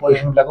গানবিলাকৰ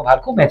কম্পজিশ্যন বিলাকো ভাল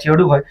খুব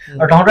মেচিয়ৰডো হয়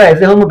আৰু তহঁতৰ এজ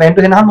এ হোল বেণ্ডটো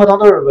সেইদিনাখন মই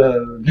তহঁতৰ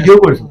ভিডিঅ'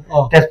 কৰিছো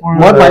তেজপুৰ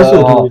মই পাইছো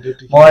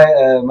মই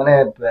মানে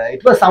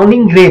ইট ৱাজ চাউণ্ডিং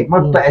গ্ৰেট মই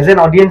এজ এন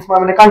অডিয়েঞ্চ মই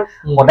মানে কাৰণ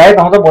সদায়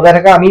তহঁতৰ বজাই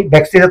থকা আমি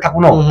বেক ষ্টেজত থাকো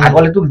ন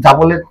আগলেতো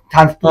যাবলৈ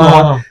চান্স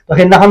নহয় তো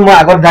সেইদিনাখন মই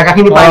আগত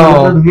জাগাখিনি পাই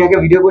ধুনীয়াকে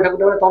ভিডিঅ' কৰি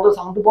থাকোঁতে মানে তহঁতৰ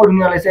চাউণ্ডটো বৰ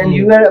ধুনীয়া লাগিছে এণ্ড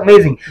ইউ আৰ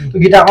এমেজিং তো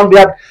গীটাৰখন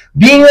বিৰাট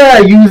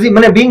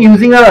being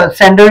using a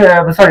standard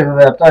sorry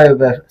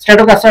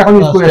Stratocaster এখন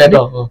ইউজ কৰি আছে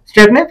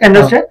স্ট্ৰেট নে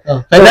ফেন্ডাৰ স্ট্ৰেট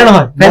ফেন্ডাৰ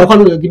নহয় ফেন্ডাৰখন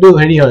কিন্তু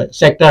হেৰি হয়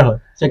সেক্টৰ হয়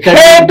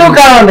সেইটো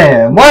কাৰণে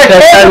মই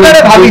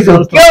ভাবিছো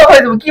কিয়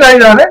কি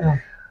ভাবিছো মানে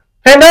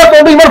ফেন্ডাৰ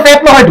কোনটো ইমান ফেট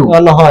নহয়তো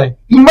নহয়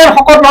ইমান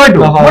শকত নহয়তো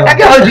মই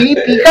তাকে ভাবিছো ই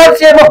পিকআপ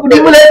চেঞ্জ মই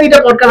সুধিবলৈ এটা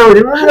পডকাষ্ট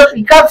কৰিছো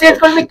পিকআপ চেঞ্জ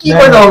কৰিলে কি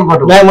কৰি যাম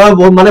অংকটো নাই মই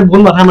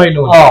বহুত মাথা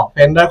মাৰিলো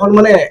ফেন্ডাৰখন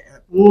মানে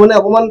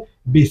অকমান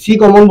বেছি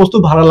কমন বস্তু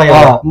ভাল লাগে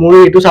মোৰ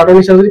এইটো চাৰ্টৰ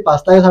নিচিনা যদি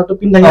পাঁচটা চাৰ্টটো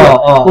পিন্ধি থাকিব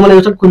মই মানে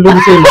এইটো খুলিব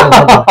বিচাৰিলো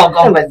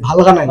ভাল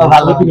লগা নাই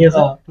ভাল পিন্ধি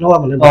আছে এনেকুৱা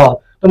মানে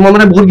তো মই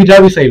মানে বহুত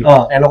গিটাৰ বিচাৰিলো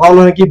এনেকুৱাও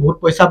নহয় কি বহুত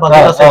পইচা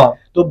বাজেট আছে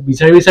তো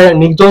বিচাৰি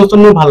নিক জনছন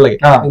মোৰ ভাল লাগে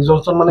নিক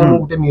জনছন মানে মোৰ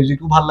গোটেই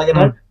মিউজিকো ভাল লাগে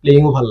তাৰ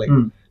প্লেয়িঙো ভাল লাগে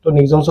তো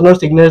নিক জনছনৰ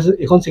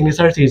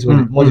সিগনেচাৰ চিৰিজ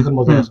মানে মই যিখন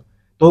বজাই আছো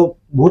তো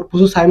বহুত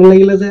বস্তু চাই মেলি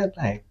লাগিলে যে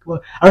নাই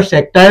আৰু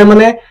সেক্টৰ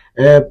মানে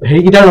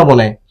হেৰি গিটাৰ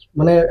নবনায়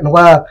মানে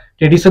এনেকুৱা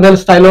ট্ৰেডিশনাল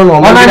ষ্টাইলৰ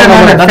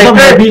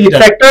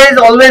সেক্টৰ ইজ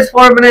অলৱেজ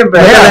ফৰ মানে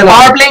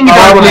পাৱাৰ প্লেইং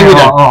গিটাৰ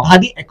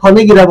হাদি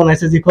এখনে গিটাৰ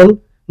বনাইছে যিখন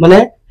মানে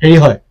হেৰি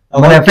হয়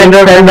মানে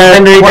ফেন্ডাৰ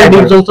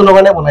নিক জনছনৰ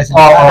কাৰণে বনাইছে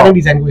মানে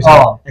ডিজাইন কৰিছে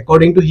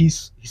একৰ্ডিং টু হিজ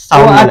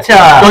সাউন্ড আচ্ছা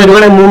তো সেইটো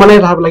মানে মোৰ মানে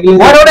ভাব লাগিলে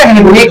মই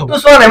নেকটো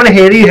চোৱা নাই মানে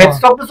হেৰি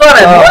হেডষ্টকটো চোৱা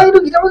নাই মই এইটো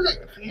গিটাৰ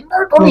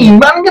ফেন্ডাৰ কোন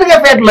ইমান কেনেকৈ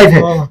ফেট ওলাইছে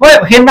মই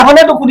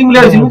ফেন্ডাৰখনে তো সুধিম বুলি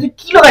ভাবিছিলো যে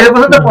কি লগাইছে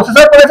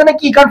প্ৰচেছৰ কৰিছে নে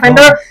কি কাৰণ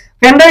ফেন্ডাৰ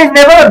ইজ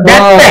নেভাৰ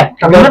দ্যাট ফেট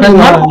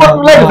ইমান শকত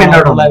ওলাইছে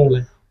ফেন্ডাৰটো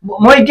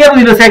মই এতিয়া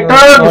বুজিলো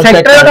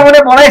সেক্টৰ মানে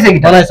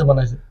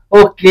বনাইছে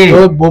ওকে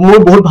মোৰ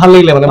বহুত ভাল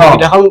লাগিলে মানে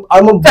গিটাৰখন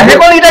আৰু মই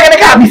গিটাৰ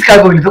কেনেকৈ আৱিষ্কাৰ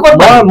কৰিলো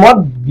মই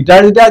গিটাৰ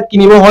যেতিয়া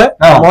কিনিব হয়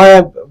মই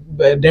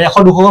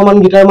 150-200 মান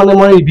গিটাৰ মানে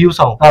মই ৰিভিউ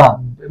চাওঁ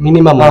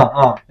মিনিমাম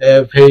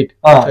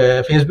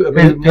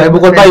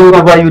ফেচবুকত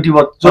বা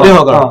ইউটিউবত য'তে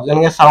হওক আৰু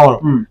যেনেকে চাওঁ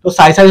তো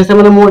চাই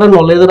মানে মোৰ এটা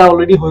নলেজ এটা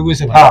অলৰেডি হৈ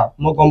গৈছে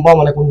মই গম পাওঁ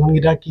মানে কোনখন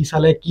গিটাৰ কি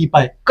চালে কি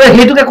পায়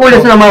সেইটোকে কৈ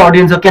আছে আমাৰ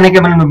অডিয়েন্সক কেনেকে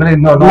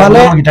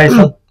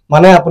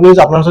মানে আপুনি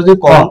আপোনাৰ ওচৰত যদি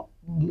কম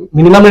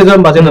মিনিমাম ৰেঞ্জৰ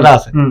বাজেট এটা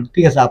আছে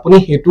ঠিক আছে আপুনি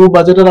সেইটো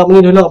বাজেটত আপুনি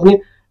ধৰি লওক আপুনি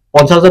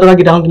 50,000 টকা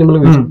গিটাৰখন কিনিবলৈ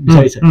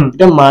বিচাৰিছে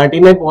এতিয়া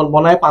মাৰ্টিনে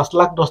বনাই 5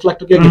 লাখ 10 লাখ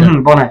টকীয়া গিটাৰ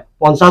বনাই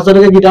 50,000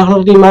 টকীয়া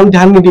গিটাৰখনত ইমান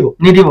ধ্যান নিদিব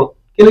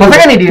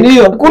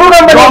কোনো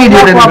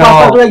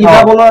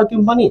গিটাৰ বনোৱাৰ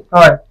কোম্পানী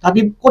তাতি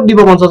ক'ত দিব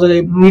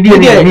 50,000 নিদিয়ে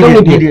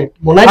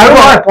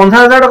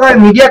 50,000 টকা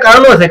নিদিয়া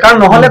কাৰণো আছে কাৰণ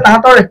নহলে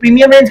তাহাঁতৰ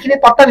প্ৰিমিয়াম ৰেঞ্জ খিনি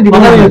পাত্তা নিদিব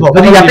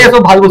যদি ইয়াতে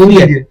চব ভাল বস্তু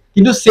দিয়ে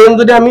কিন্তু সেম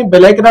যদি আমি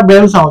বেলেগ এটা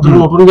ব্ৰেণ্ড চাওঁ যদি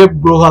নতুনকে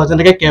গ্ৰ' হোৱা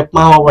যেনেকে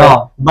কেপমা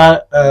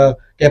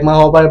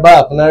হ'ব পাৰে বা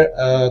আপোনাৰ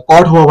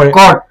কৰ্ড হ'ব পাৰে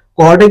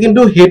কৰ্ডে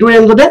কিন্তু সেইটো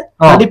ৰেঞ্জতে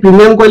তাহাঁতি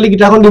প্ৰিমিয়াম কোৱালিটি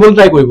গিটাৰখন দিবলৈ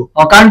ট্ৰাই কৰিব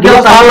কাৰণ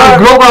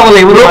গ্ৰ' কৰাব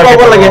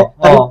লাগে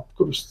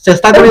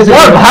চেষ্টা কৰি আছে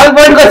ভাল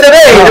পইণ্ট কৈছে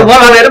দেই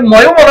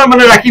ময়ো মনত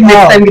মানে ৰাখিম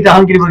নেক্সট টাইম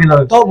গিটাৰখন কিনিব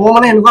গ'লে তো মই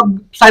মানে এনেকুৱা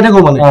চাই থাকো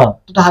মানে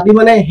তো তাহাঁতি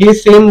মানে সেই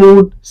সেম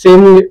মুড সেম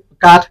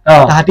কাঠ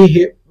তাহাঁতি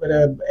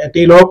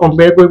টেইলৰ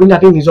কম্পেয়াৰ কৰি পিনি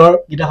তাহাঁতি নিজৰ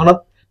গিটাৰখনত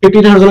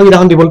 50,000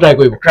 গিটাৰখন দিবলৈ ট্ৰাই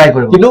কৰিব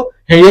কিন্তু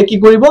হেৰিয়ে কি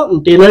কৰিব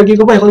টেইলাৰ কি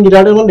কৰিব এখন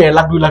গিটাৰটো 1.5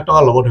 লাখ 2 লাখ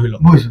টকা ল'ব ধৰি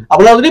লওক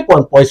আপোনাৰ যদি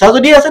পইচা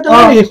যদি আছে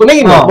তেতিয়াহ'লে সেইখনে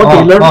কিনিব মই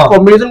টেইলাৰ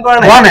কম্পেৰিজন কৰা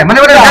নাই মানে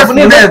আপুনি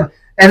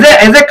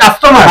এজ এ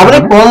কাষ্টমাৰ আপুনি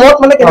কমত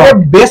মানে কেনেকৈ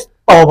বেষ্ট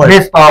পাব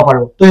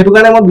পাৰো তো সেইটো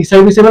কাৰণে মই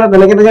বিচাৰি মানে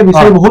তেনেকে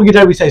বিচাৰি বহুত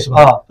গিটাৰ বিচাৰিছো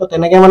তো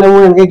তেনেকে মানে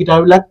মোৰ এনেকে গিটাৰ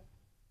বিলাক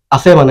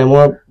আছে মানে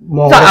মই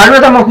আৰু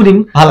এটা মই সুধিম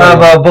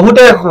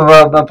বহুতে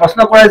প্ৰশ্ন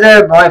কৰে যে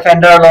মই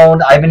ফেন্ডাৰ লওঁ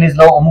আইবেনিজ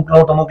লওঁ অমুক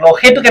লওঁ তমুক লওঁ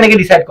সেইটো কেনেকে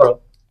ডিচাইড কৰক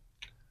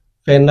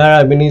ফেন্ডাৰ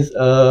আইবেনিজ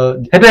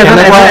সেইটো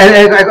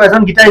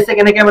এজন গিটাৰিষ্টে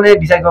কেনেকে মানে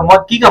ডিচাইড কৰে মই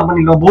কি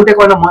কোম্পানী লওঁ বহুতে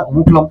কয় ন মই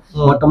অমুক ল'ম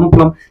মই তমুক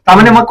ল'ম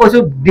তাৰমানে মই কৈছো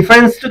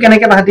ডিফাৰেন্সটো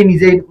কেনেকে তাহাঁতি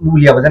নিজে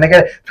উলিয়াব যেনেকে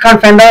কাৰণ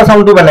ফেন্ডাৰৰ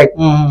চাউণ্ডটো বেলেগ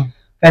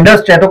Fender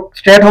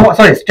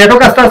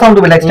Stratocaster sound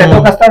to be like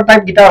Stratocaster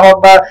type guitar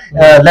hog ba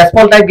Les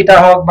Paul type guitar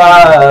hog ba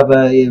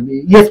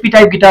ESP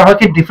type guitar hog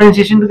ki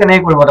differentiation to kenai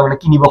koribo ta mane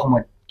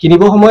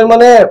kinibo homoy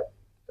mane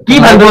ki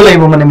bhandol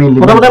laibo mane mainly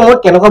motamota moi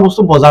kenoka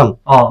bostu bojam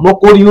moi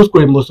code use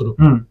korim bostu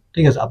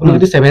ঠিক আছে আপুনি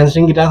যদি 7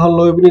 string guitar খন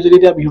লৈ পিনি যদি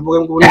এটা Bihu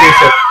programme কৰিবলৈ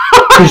গৈছে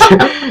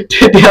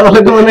তেতিয়া হলে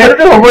তো মানে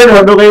এটা হ'বই ন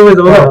দৰকাৰী হৈ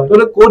যাব তো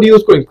কোড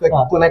ইউজ কৰিম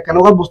কোনে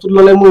কেনেকুৱা বস্তু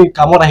ললে মই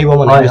কামত আহিব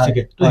মানে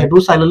বেছিকে তো হেতু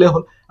চাই ললে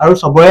হ'ল আৰু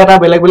সবৰে এটা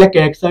বেলেগ বেলেগ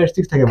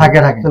ক্যাৰেক্টাৰিষ্টিক্স থাকে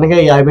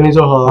যেনেকৈ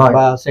আইবেনিজৰ হওক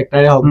বা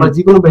সেক্টৰে হওক বা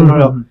যিকোনো বেণ্ডৰ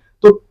হওক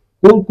তো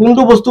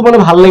কোনটো বস্তু মানে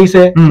ভাল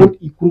লাগিছে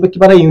কোনটো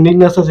কিবা এটা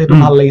ইউনিকনেস আছে সেইটো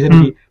ভাল লাগিছে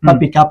নেকি বা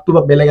পিকআপটো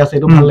বা বেলেগ আছে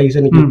সেইটো ভাল লাগিছে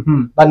নেকি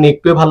বা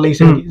নেকটোৱে ভাল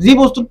লাগিছে নেকি যি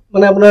বস্তু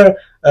মানে আপোনাৰ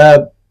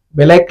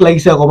বেলেগ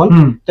লাগিছে অকমান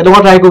তেনেকুৱা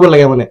ট্ৰাই কৰিব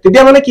লাগে মানে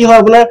তেতিয়া মানে কি হয়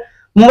আপোনাৰ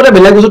মোৰ এটা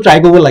বেলেগ বস্তু ট্ৰাই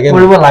কৰিব লাগে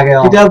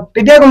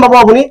তেতিয়া গম পাব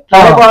আপুনি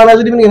ট্ৰাই কৰা নাই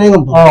যদি মানে এনেই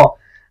গম পাব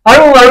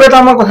আৰু এটা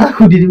মই কথা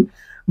সুধি দিম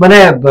মানে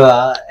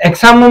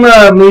এক্সাম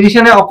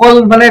মিউজিচিয়ানে অকল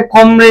মানে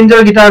কম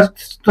ৰেঞ্জৰ গিটাৰ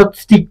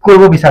ষ্টিক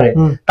কৰিব বিচাৰে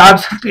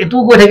তাৰপিছত এইটো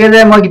কৈ থাকে যে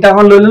মই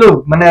গিটাৰখন লৈ ললো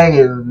মানে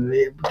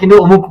কিন্তু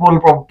অমুক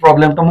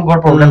প্ৰব্লেম তমুকৰ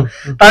প্ৰব্লেম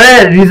তাৰে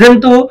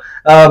ৰিজনটো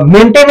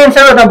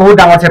মেইনটেনেন্সৰ এটা বহুত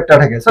ডাঙৰ চেপ্টাৰ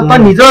থাকে সো তই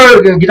নিজৰ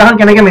গিটাৰখন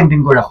কেনেকৈ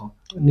মেইনটেইন কৰি ৰাখ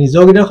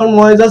নিজৰ গিটাৰখন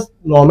মই জাস্ট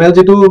নৰ্মেল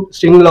যেটো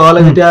স্ট্ৰিং লগালে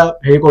যেতিয়া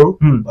হেৰি কৰো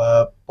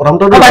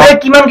প্ৰথমটো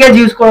কিমান গেজ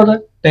ইউজ কৰ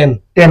তই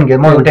 10 গেজ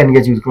মই 10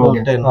 গেজ ইউজ কৰো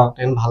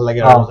 10 ভাল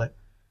লাগে আৰু যায়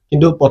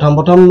কিন্তু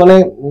প্ৰথম মানে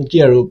কি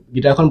আৰু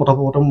গিটাৰখন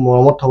প্ৰথম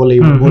মৰমত থব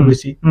লাগিব বহুত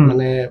বেছি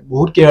মানে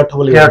বহুত কেয়াৰ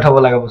থব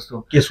লাগে বস্তু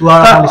কেসুৱা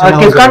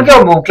কাৰণ কি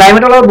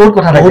ক্লাইমেটৰ লগত বহুত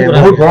কথা থাকে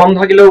বহুত গৰম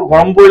থাকিলেও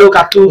গৰম পৰিলেও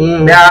কাটটো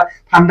বেয়া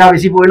ঠাণ্ডা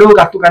বেছি পৰিলেও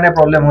কাটটো কাৰণে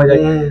প্ৰবলেম হৈ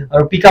যায়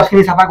আৰু পিকআপ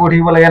খিনি সাফা কৰি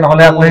দিব লাগে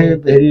নহলে আকৌ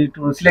হেৰি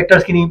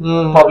সিলেক্টৰছ খিনি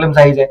প্ৰবলেমছ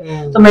আহি যায়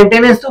সো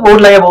মেইনটেনেন্সটো বহুত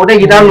লাগে বহুতে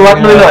গিটাৰ লোৱাত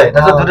লৈ লয়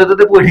তাৰপিছত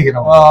ধুতে পৰি থাকে ন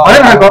হয়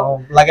নহয় ক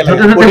লাগে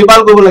প্ৰতিপাল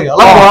কৰিব লাগে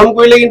অলপ গৰম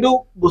কৰিলে কিন্তু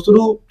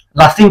বস্তুটো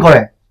লাস্টিং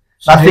কৰে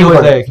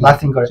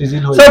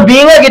so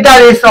being a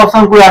guitarist of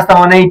some kuri asta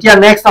mane itia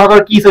next order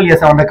ki choli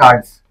ase on the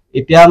cards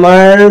এতিয়া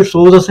আমাৰ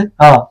shows আছে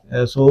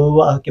show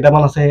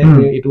কেটামান আছে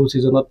এটো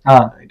সিজনত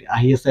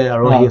আহি আছে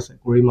আৰু আহি আছে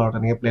কৰিম আৰু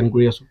তেনেকে প্ল্যান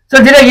কৰি আছো so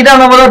যেতিয়া গিটাৰ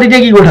নবজাও তেতিয়া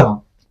কি কৰি থাক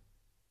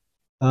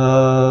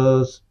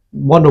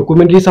মই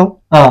ডকুমেন্টাৰী চাও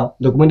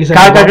ডকুমেন্টাৰী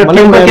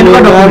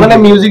মানে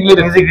মিউজিক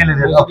ৰিলেটেড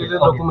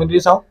ডকুমেন্টাৰী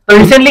চাও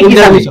ৰিসেন্টলি কি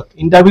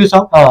ইন্টাৰভিউ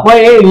চাও মই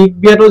এই ৰিক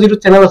বিয়াটোৰ যেটো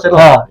চেনেল আছে ন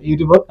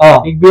ইউটিউবত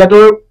ৰিক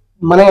বিয়াটোৰ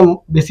মানে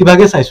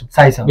বেছিভাগে চাইছো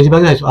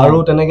আৰু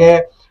তেনেকে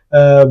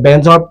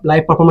বেণ্ডৰ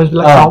লাইভ পাৰফৰমেন্স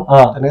বিলাক চাও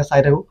তেনেকে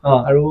চাই থাকো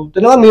আৰু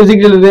তেনেকুৱা মিউজিক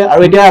ৰিলেটেড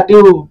আৰু এতিয়া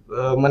আতিও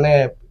মানে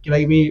কিবা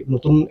কিবি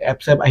নতুন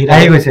এপছ আহি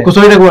গৈছে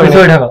কুচৰি থাকো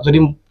যদি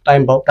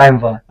টাইম পাও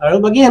আৰু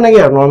বাকি এনেকে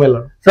আৰু নৰমাল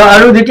আৰু সো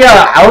আৰু যেতিয়া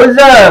হাউ is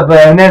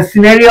the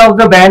সিনাৰি of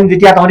the band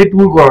যেতিয়া তহঁতি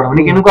টুৰ কৰ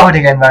মানে কেনেকুৱা হৈ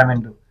থাকে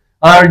এনভায়ৰনমেন্টটো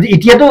আৰু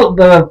এতিয়াতো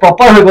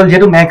প্ৰপাৰ হৈ গল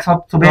যেটো ম্যাক্স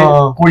সবে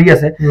কৰি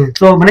আছে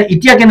সো মানে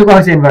এতিয়া কেনেকুৱা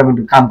হৈছে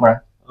এনভায়ৰনমেন্টটো কাম কৰা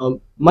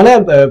মানে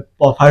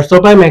ফাৰ্স্টৰ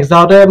পৰাই ম্যাক্স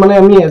যাওতে মানে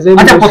আমি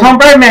আচ্ছা প্ৰথম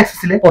পৰাই ম্যাক্স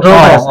আছিল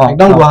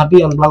একদম গুৱাহাটী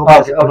আনব্লক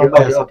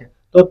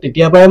তো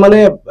তেতিয়া পৰাই মানে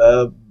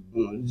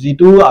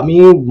যেটো আমি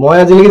মই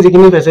আজিলৈকে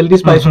যিখিনি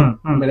ফেসিলিটিজ পাইছো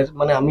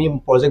মানে আমি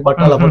প্ৰজেক্ট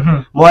বাৰ্তালাপত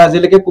মই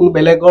আজিলৈকে কোনো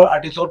বেলেগৰ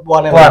আৰ্টিষ্টত পোৱা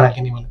নাই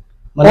সেইখিনি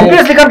মানে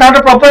অবভিয়াসলি কাৰণ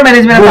তাহতৰ প্ৰপাৰ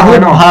মেনেজমেন্ট আছে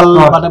ন ভাল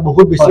মানে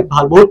বহুত বেছি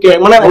ভাল বহুত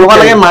মানে এনেকুৱা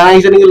লাগে মাৰা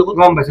আহিছে নেকি লোক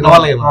গম পাইছে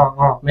এনেকুৱা লাগে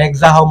ম্যাক্স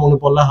যা হয়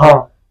মনোপল্লা হয়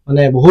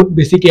মানে বহুত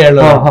বেছি কেয়াৰ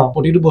লয়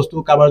প্ৰতিটো বস্তু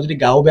কাবাৰ যদি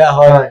গাও বেয়া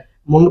হয়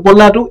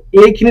মনোপল্লাটো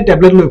এইখিনি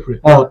টেবলেট লৈ ফুৰে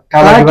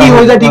কি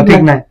হৈ যায়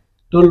ঠিক নাই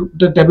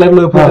তো টেবলেট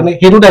লৈ ফুৰে মানে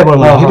হেতু টাইপৰ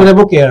মানে হেতু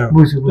টাইপৰ কেয়াৰ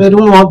এটো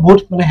বহুত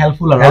মানে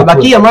হেল্পফুল আৰু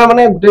বাকি আমাৰ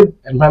মানে গোটে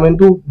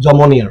এনভায়ৰনমেন্টটো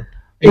জমনি আৰু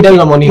এটা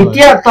জমনি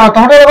এতিয়া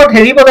তহঁতৰ লগত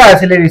হেৰি বজা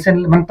আছিল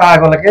ৰিসেন্টলি মানে তাৰ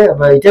আগলৈকে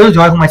এতিয়া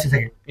জয় সোমাইছে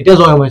চাগে এতিয়া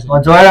জয় সোমাইছে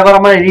জয়ৰ আগত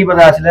আমাৰ হেৰি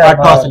বজা আছিল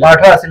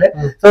পাৰ্থ আছিল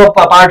সো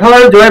পাৰ্থ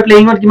আৰু জয়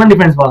প্লেইঙত কিমান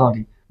ডিফাৰেন্স পাও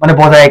তহঁতি মানে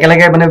বজাই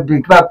একেলগে মানে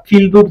কিবা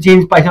ফিলটো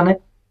চেঞ্জ পাইছনে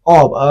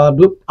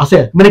আছে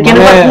মানে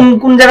কেনেকুৱা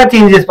কোন জায়গা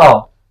চেঞ্জেস পাও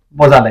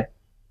বজালে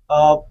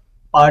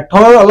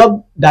পাৰ্থৰ অলপ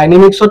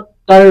ডাইনামিক্সত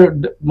তাৰ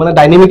মানে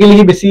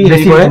ডাইনামিক্যালি বেছি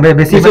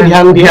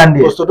ধ্যান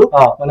দিয়ে বস্তুটো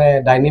মানে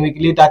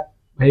ডাইনামিক্যালি তাক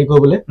হেৰি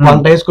কৰিবলৈ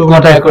কোয়ান্টাইজ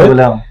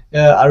কৰিবলৈ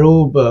আৰু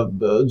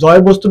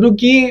জয় বস্তুটো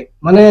কি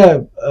মানে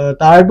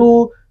তাৰটো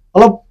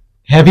অলপ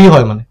হেভি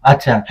হয় মানে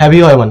আচ্ছা হেভি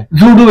হয় মানে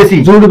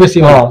জোৰটো বেছি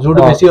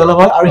অলপ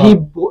হয় আৰু হি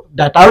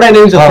তাৰ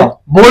ডাইনামিক্স আছে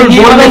বল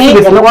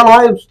এনেকুৱা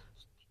নহয়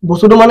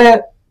বস্তুটো মানে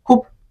খুব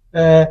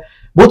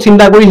বহুত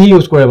চিন্তা কৰি হি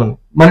ইউজ কৰে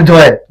মানে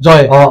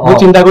জয় বহুত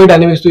চিন্তা কৰি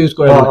ডাইনামিক্সটো ইউজ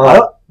কৰে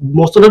আৰু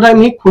most of the time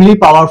হি খুলি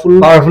পাৱাৰফুল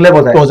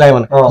বজায়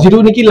মানে যেটো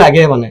নেকি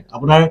লাগে মানে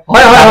আপোনাৰ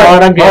হয়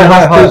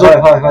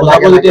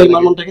যেতিয়া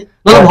ইমান মন থাকে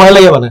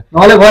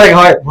নহলে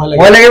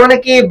ভয় লাগে মানে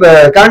কি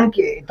কাৰণ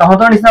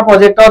তহঁতৰ নিচিনা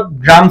প্ৰজেক্টত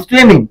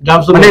ড্ৰামছটোৱে মেইন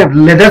মানে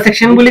লেদাৰ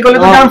সেকশন বুলি ক'লে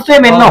তো ড্ৰামছটোৱে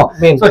মেইন ন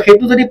সো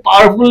হেতু যদি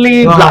পাৱাৰফুলি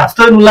ব্লাস্ট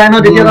হৈ নুলাই ন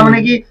তেতিয়া মানে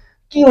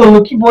কি হলো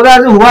কি বজা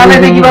আজি হোৱা নাই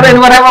কিবা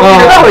এনেকুৱা টাইপৰ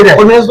হৈ যায়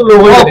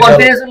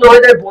কনফিডেন্স লো হৈ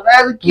যায় বজা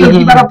আজি কি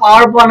কিবা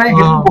পাৱাৰ পোৱা নাই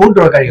হেতু বহুত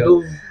দৰকাৰী হয়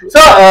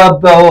So,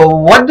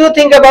 what do you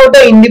think about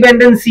the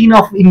independent scene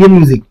of Indian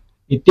music?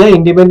 এতিয়া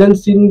independent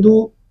scene to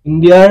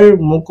Indiaৰ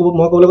মই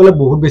ক'বলৈ গ'লে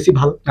বহুত বেছি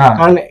ভাল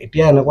কাৰণ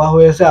এতিয়া এনেকুৱা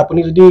হৈ আছে আপুনি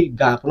যদি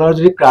আপোনাৰ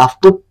যদি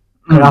ক্ৰাফটটো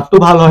ক্ৰাফটটো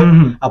ভাল হয়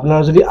আপোনাৰ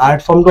যদি আৰ্ট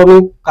ফৰ্মটো আমি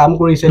কাম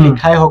কৰিছে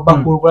লিখাই হওক বা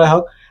সুৰ কৰাই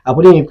হওক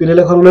আপুনি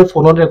ইউকুলেলে এখন লৈ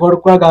ফোনত ৰেকৰ্ড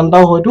কৰা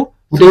গানটাও হয়তো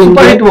গোটেই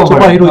সুপাৰ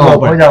হিট হৈ যাব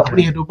পাৰে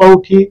আপুনি হেতুৰ পৰা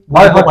উঠি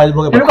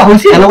পাৰিবগে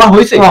এনেকুৱা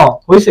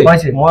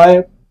হৈছে মই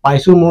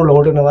পাইছো মোৰ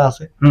লগতে এনেকুৱা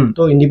আছে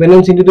তো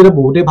ইন্ডিপেন্ডেন্ট চিনটো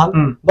বহুতেই ভাল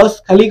বাস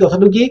খালি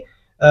কথাটো কি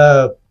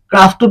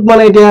ক্ৰাফটত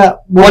মানে এতিয়া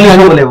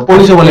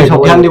পলিশ হ'ব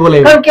লাগিব ধ্যান দিব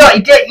লাগিব কাৰণ কিয়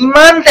এতিয়া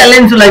ইমান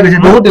টেলেন্ট ওলাই গৈছে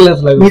বহুত টেলেন্ট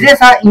ওলাই গৈছে নিজে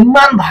চা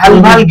ইমান ভাল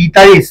ভাল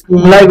গিটাৰিষ্ট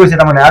ওলাই গৈছে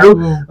তাৰমানে আৰু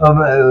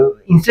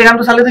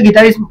ইনষ্টাগ্ৰামটো চালে তো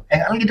গিটাৰিষ্ট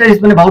একাল গিটাৰিষ্ট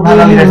মানে বহুত ভাল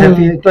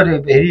গিটাৰিষ্ট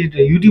হেৰি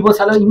ইউটিউবত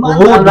চালে ইমান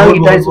ভাল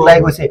গিটাৰিষ্ট ওলাই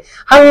গৈছে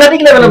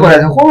সাংঘাতিক লেভেলৰ পৰা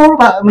আছে সৰু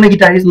মানে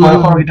গিটাৰিষ্ট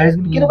সৰু গিটাৰিষ্ট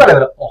কেনেকুৱা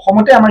লেভেল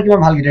অসমতে আমাৰ কিমান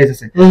ভাল গিটাৰিষ্ট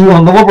আছে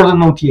নৱ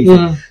প্ৰজন্ম উঠি আহিছে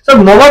সো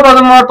নৱ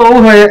প্ৰজন্মৰ তও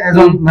হয়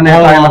এজন মানে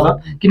তাৰে মাজত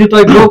কিন্তু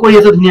তই গ্ৰ' কৰি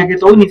আছ ধুনীয়াকে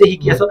তই নিজে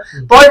শিকি আছ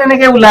তই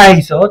তেনেকে ওলাই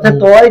আহিছ তই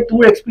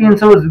তোৰ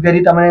এক্সপেৰিয়েন্সৰ যোগেদি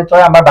তাৰমানে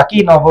তই আমাৰ বাকী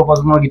নৱ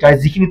প্ৰজন্মৰ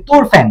গিটাৰিষ্ট যিখিনি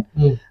তোৰ ফেন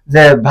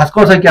যে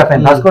ভাস্কৰ শইকীয়া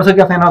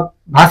ফেনক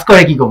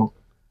ভাস্কৰে কি ক'ব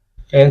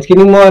ফেন্স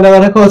খিনি মই এটা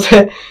কথা কওঁ যে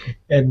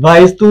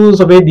এডভাইচটো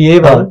চবেই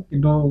দিয়েই বাৰু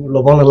কিন্তু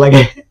ল'ব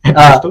নালাগে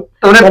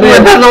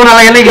ল'ব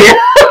নালাগে নেকি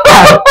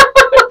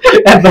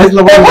এডভাইচ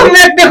ল'ব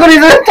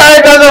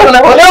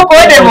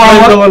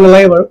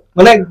নালাগে বাৰু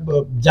মানে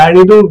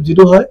জাৰ্ণিটো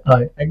যিটো হয়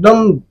একদম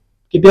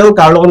কেতিয়াও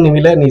কাৰ লগত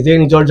নিমিলে নিজে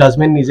নিজৰ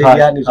জাজমেন্ট নিজে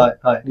দিয়া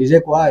নিজে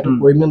কোৱা এইটো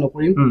কৰিম নে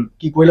নকৰিম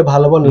কি কৰিলে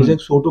ভাল হ'ব নিজে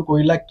শ্ব'টো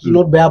কৰিলা কি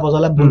নোট বেয়া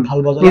বজালা ভাল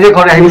বজালা নিজে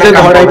ঘৰত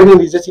আহি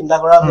নিজে চিন্তা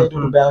কৰা যে এইটো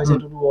বেয়া হৈছে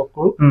এইটো ৱৰ্ক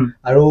কৰো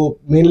আৰু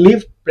মেইনলি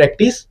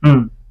প্ৰেক্টিচ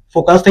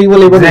ফ'কাছ থাকিব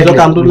লাগিব নিজৰ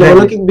কামটোত লৈ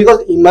বিকজ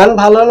ইমান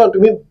ভাল হয় ন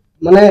তুমি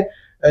মানে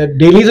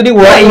ডেইলি যদি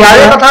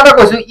ইয়াৰে কথা এটা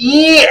কৈছো ই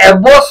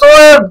এবছৰ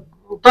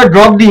তই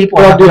ড্ৰপ দি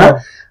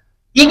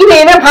ইকিনে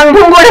এনে ফাং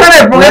ফুং কৰি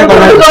থাকে প্ৰগ্ৰাম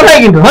কৰি কথা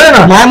কিন্তু হয়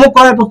না নাই মোক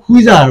কয় তো খুই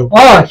যা আৰু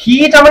হি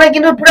তাৰমানে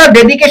কিন্তু পুৰা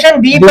ডেডিকেশন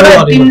দি পেলাই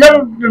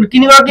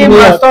তিনিগৰাকী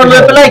মাষ্টৰ লৈ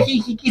পেলাই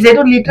হি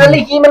যেটো লিটাৰালি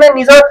হি মানে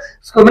নিজৰ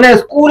মানে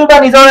স্কুল বা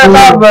নিজৰ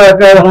এটা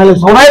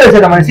বনাই লৈছে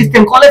তাৰমানে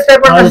সিস্টেম কলেজ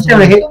টাইপৰ সিস্টেম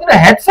সেইটো কিন্তু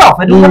হেডছ অফ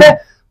সেইটো মানে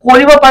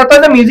কৰিব পাৰে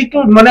যে মিউজিকটো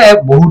মানে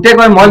বহুতে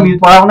কয় মই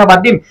পঢ়া শুনা বাদ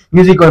দিম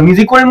মিউজিক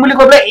কৰিম বুলি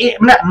কৈ পেলাই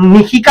মানে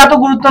নিশিকাটো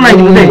গুৰুত্ব নাই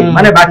কিন্তু দেই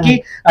মানে বাকি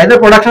আইদাৰ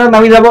প্ৰডাকশ্যনত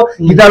নামি যাব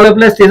গিটাৰ লৈ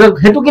পেলাই ষ্টেজত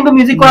সেইটো কিন্তু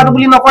মিউজিক কৰাটো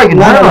বুলি নকয়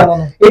কিন্তু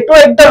এইটো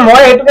একদম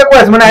মই এইটোকে কৈ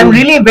আছো মানে I am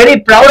really very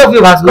proud of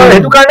U Bhaskar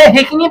সেইটো কাৰণে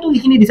সেইখিনিটো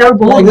যিখিনি দিছে আৰু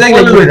বহুত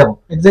লৈ যাব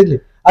এক্সাক্টলি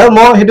আৰু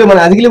মই সেইটো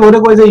মানে আজিকালি বহুতে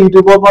কয় যে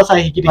ইউটিউবৰ পৰা চাই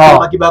শিকি থাকিব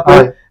বা কিবা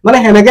কয় মানে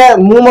হেনেকে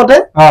মোৰ মতে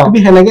তুমি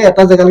হেনেকে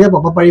এটা জেগালৈকে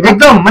পাব পাৰিবা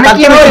একদম মানে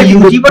কি হয়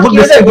ইউটিউবত কি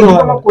হৈছে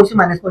মই কৈছো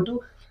মাইনাছ পইণ্টটো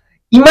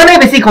ইমানে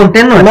বেছি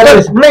কন্টেন্ট নহয়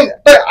মানে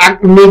তই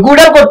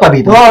নেগুডাল ক'ত পাবি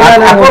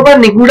আগৰ পৰা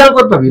নেগুডাল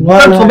ক'ত পাবি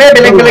সবে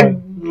বেলেগ বেলেগ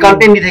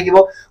কন্টেন্ট দি থাকিব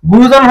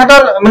গুৰুজন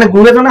হাতৰ মানে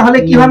গুৰু এজনে হলে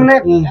কি হয় মানে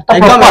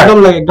একদম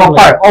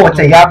প্ৰপাৰ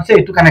আচ্ছা ইয়াৰ পিছে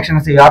এইটো কানেকশ্যন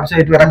আছে ইয়াৰ পিছে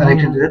এইটো এটা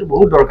কানেকশ্যন আছে এইটো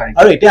বহুত দৰকাৰী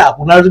আৰু এতিয়া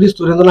আপোনাৰ যদি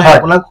ষ্টুডেন্ট জন হয়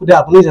আপোনাক খুদে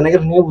আপুনি যেনেকে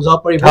ধুনীয়াকৈ বুজাব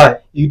পাৰিব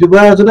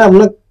ইউটিউবাৰ এজনে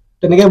আপোনাক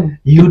তেনেকে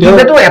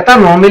ইউটিউবেটো এটা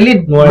নৰ্মেলি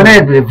মানে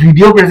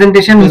ভিডিঅ'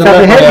 প্ৰেজেন্টেচন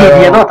হিচাপে হে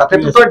দিয়ে ন তাতে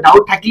তোৰ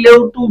ডাউট থাকিলেও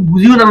তো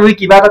বুজিও নাপাবি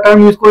কিবা এটা টাৰ্ম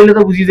ইউজ কৰিলে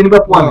তো বুজি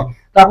যেনিবা পোৱা নাই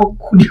তাকো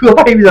খুদিব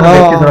পাৰিবি জানো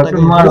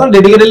তোমাৰ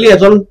ডেডিকেটেডলি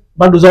এজন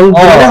বা দুজন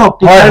মানে হক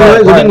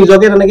যদি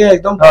নিজকে তেনেকে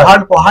একদম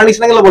পঢ়াৰ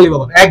নিচিনাকে ল'ব লাগিব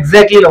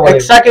এক্স্যাক্টলি ল'ব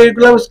এক্সট্ৰা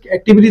কাৰিকুলাৰ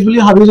এক্টিভিটিজ বুলি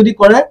ভাবি যদি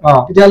কৰে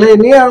তেতিয়ালে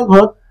এনেই আৰু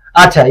ঘৰত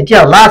আচ্ছা এতিয়া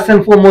last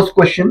and ফৰমোষ্ট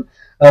question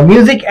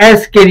music as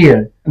career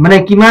মানে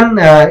কিমান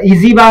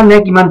ইজি বা নে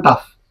কিমান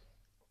টাফ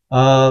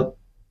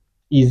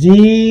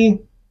ইজি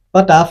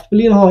বা টাফ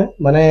বুলি নহয়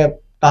মানে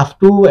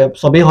টাফটো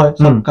সবেই হয়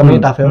সব কামেই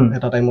টাফে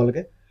এটা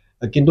টাইমলৈকে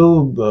কিন্তু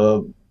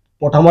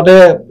প্ৰথমতে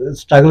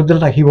ষ্ট্ৰাগল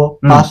যেটা থাকিব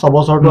 5-6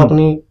 বছৰটো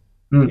আপুনি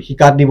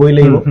শিকাত দিবই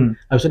লাগিব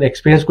তাৰপিছত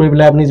এক্সপেৰিয়েন্স কৰি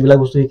পেলাই আপুনি যিবিলাক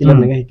বস্তু শিকিলে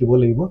এনেকৈ শিকিব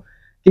লাগিব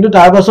কিন্তু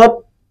তাৰ পাছত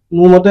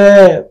মোৰ মতে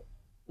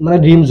মানে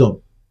ড্ৰিম জব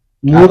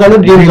মোৰ কাৰণে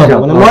ড্ৰিম জব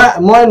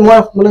মানে মই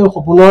মানে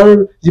সপোনৰ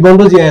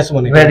জীৱনটো জীয়াই আছো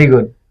মানে ভেৰি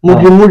গুড মোৰ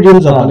ড্ৰিম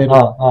জব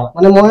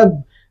মানে মই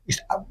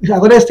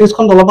আগতে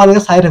ষ্টেজখন তলৰ পৰা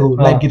এনেকৈ চাই থাকো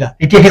লাইট গীতা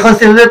এতিয়া সেইখন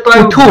ষ্টেজত তই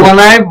উঠো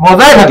বনাই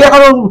বজাই এতিয়া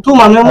উঠো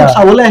মানুহে মোক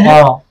চাবলৈ আহে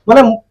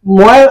মানে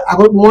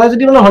মই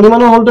যদি মানে হনি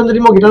মানুহ হলহেঁতেন যদি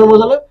মই গীটাৰ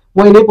বজালে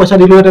মই এনেই পইচা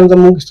দিলোহেঁতেন যে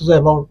মোক ষ্টেজত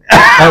এবাৰ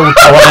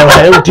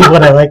উঠিব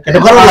নাই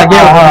কেনেকুৱা লাগে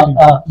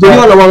যদি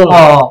মই ল'ব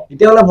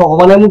এতিয়া মানে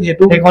ভগৱানে মোক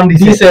সেইটো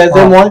দিছে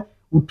যে মই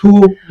উঠো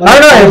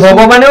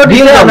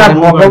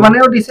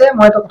ভগৱানেও দিছে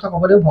মই এটা কথা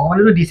ক'ব লাগিব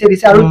ভগৱানেও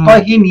দিছে আৰু তই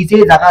সি নিজে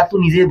জাগাটো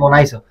নিজে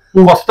বনাইছ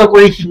কষ্ট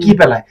কৰি শিকি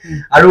পেলাই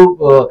আৰু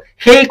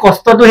সেই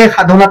কষ্টটো সেই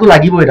সাধনাটো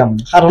লাগিবই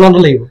তাৰমানে সাধনাটো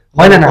লাগিব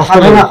হয় না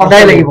সাধনা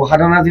সদায় লাগিব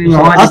সাধনা যদি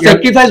নহয়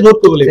চেক্ৰিফাইচ বহুত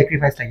কৰিব লাগিব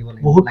চেক্ৰিফাইচ লাগিব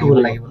বহুত কৰিব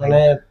লাগিব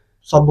মানে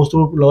সব বস্তুৰ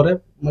লগতে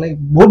মানে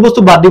বহুত বস্তু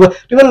বাদ দিব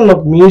তুমি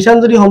মিউজিচিয়ান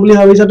যদি হম বুলি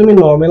ভাবিছা তুমি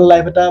নৰ্মেল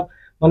লাইফ এটা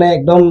মানে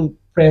একদম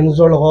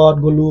ফ্ৰেণ্ডছৰ লগত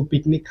গলো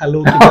পিকনিক খালো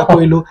কিবা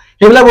কৰিলো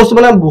সেইবিলাক বস্তু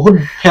মানে বহুত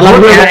খেলা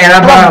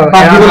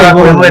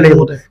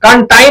কাৰণ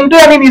টাইমটো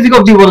আমি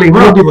মিউজিকক দিব লাগিব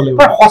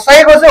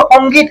সঁচাই কৈছো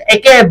সংগীত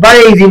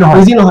একেবাৰে ইজি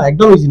নহয়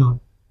একদম ইজি নহয়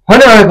হয়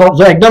নে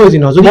নহয় একদম ইজি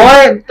নহয় মই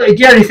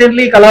এতিয়া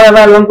ৰিচেণ্টলি কালাৰ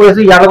এটা এলবাম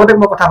কৰিছো ইয়াৰ লগতে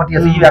মই কথা পাতি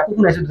আছো ইয়াকো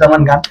শুনাইছো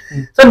দুটামান গান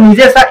চ'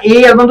 নিজে চা এই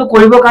এলবামটো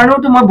কৰিবৰ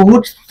কাৰণেওতো মই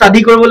বহুত ষ্টাডি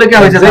কৰিবলগীয়া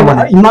হৈছে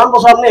ইমান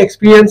বছৰ আপুনি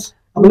এক্সপিৰিয়েঞ্চ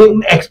আপুনি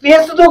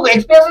এক্সপেৰিয়েন্সটো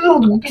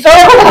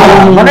পিছৰে কথা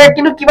মানে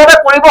কিন্তু কিবা এটা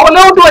কৰিব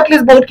হলেওতো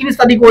এটলিষ্ট বহুতখিনি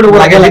ষ্টাডি কৰি ল'ব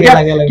লাগে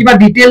কিবা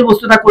ডিটেইল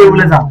বস্তু এটা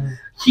কৰিবলৈ যাওঁ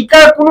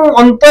শিকাৰ কোনো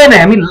অন্তই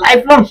নাই আমি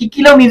লাইফ লং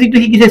শিকিলেও মিউজিকটো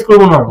শিকি চেছ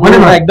কৰিব নোৱাৰো হয়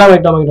নহয় একদম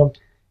একদম একদম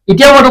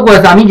এতিয়া মইতো কৈ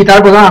আছো আমি গিটাৰ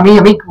বজাওঁ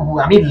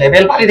আমি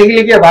লেভেল পালি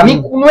থাকিলে কি হ'ব আমি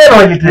কোনোৱে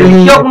নহয় লিটাৰেলি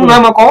কিয় কোনো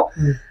নহয় মই কওঁ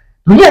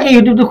ধুনীয়াকে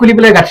ইউটিউবটো খুলি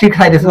পেলাই গাখীৰ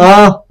খাই দিছো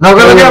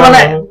লগে লগে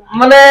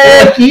মানে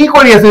কি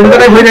কৰি আছে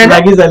এনেকুৱা হৈ যায়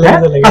লাগি যায়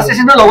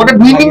ফ্ৰাষ্ট্ৰেচনৰ লগতে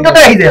 2 মিনিটতে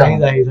আহি যায়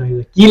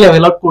কি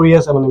লেভেলত কৰি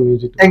আছে মানে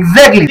music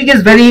exactly it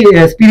is very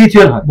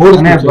spiritual হয়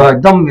মানে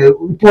একদম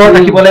ওপৰত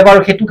ৰাখিব লাগিব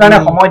আৰু সেইটো কাৰণে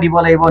সময় দিব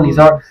লাগিব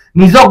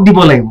নিজক দিব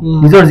লাগিব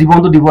নিজৰ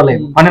জীৱনটো দিব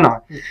লাগিব মানে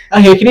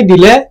নহয় সেইখিনি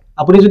দিলে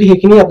আপুনি যদি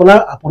সেইখিনি আপোনাৰ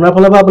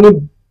ফালৰ পৰা আপুনি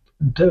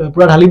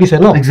পুৰা ঢালি দিছে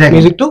ন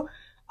মিউজিকটো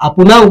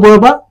আপোনাৰ ওপৰৰ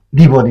পৰা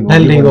দিব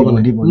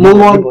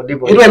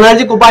এইটো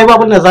এনাৰ্জি ক'ৰ পৰা আহিব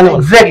আপুনি নাজানে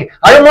এক্স্যাক্টলি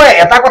আৰু মই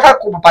এটা কথা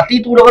পাতি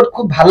তোৰ লগত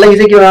খুব ভাল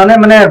লাগিছে কি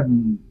মানে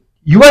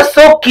ইউ আৰ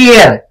সো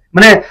ক্লিয়াৰ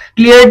মানে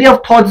ক্লিয়াৰিটি অফ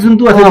থটস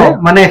যোনটো আছে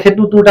মানে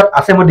সেইটো তোৰ তাত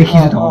আছে মই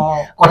দেখিছো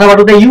কথা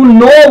পাতোতে you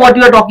know what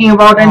U R talking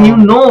about and you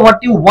know what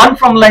U want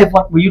from life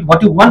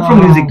what U want from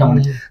music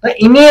তাৰমানে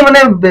এনেই মানে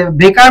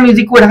বেকাৰ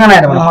মিউজিক কৈ থকা নাই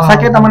তাৰমানে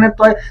সঁচাকে তাৰমানে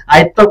তই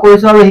আয়ত্ব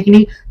কৰিছ আৰু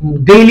সেইখিনি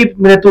ডেইলি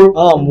মানে তোৰ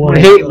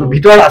সেই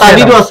ভিতৰত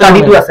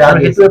ষ্টাডিটো আছে আৰু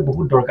সেইটোৱে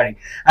বহুত দৰকাৰী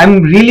I am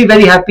really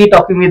very happy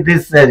talking with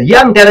this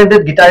young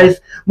talented guitarist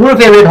মোৰ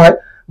ফেভৰেট হয়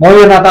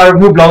মই না তাৰ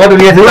মোৰ ব্লগত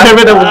উলিয়াইছো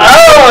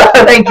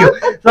থেংক ইউ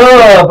সো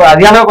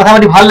ইয়াৰ লগত কথা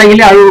পাতি ভাল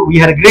লাগিলে আৰু উই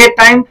had great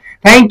time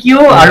thank U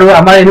আৰু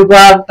আমাৰ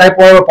এনেকুৱা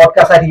টাইপৰ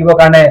পডকাষ্ট চাই থাকিবৰ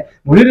কাৰণে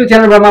মোৰ YouTube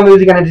channel Brahma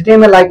music and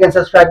entertainment like and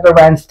subscribe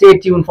কৰিবা and stay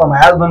tune for my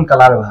album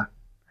কালাৰৱা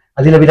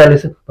আজিলৈ বিদায়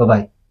লৈছো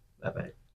বাই বাই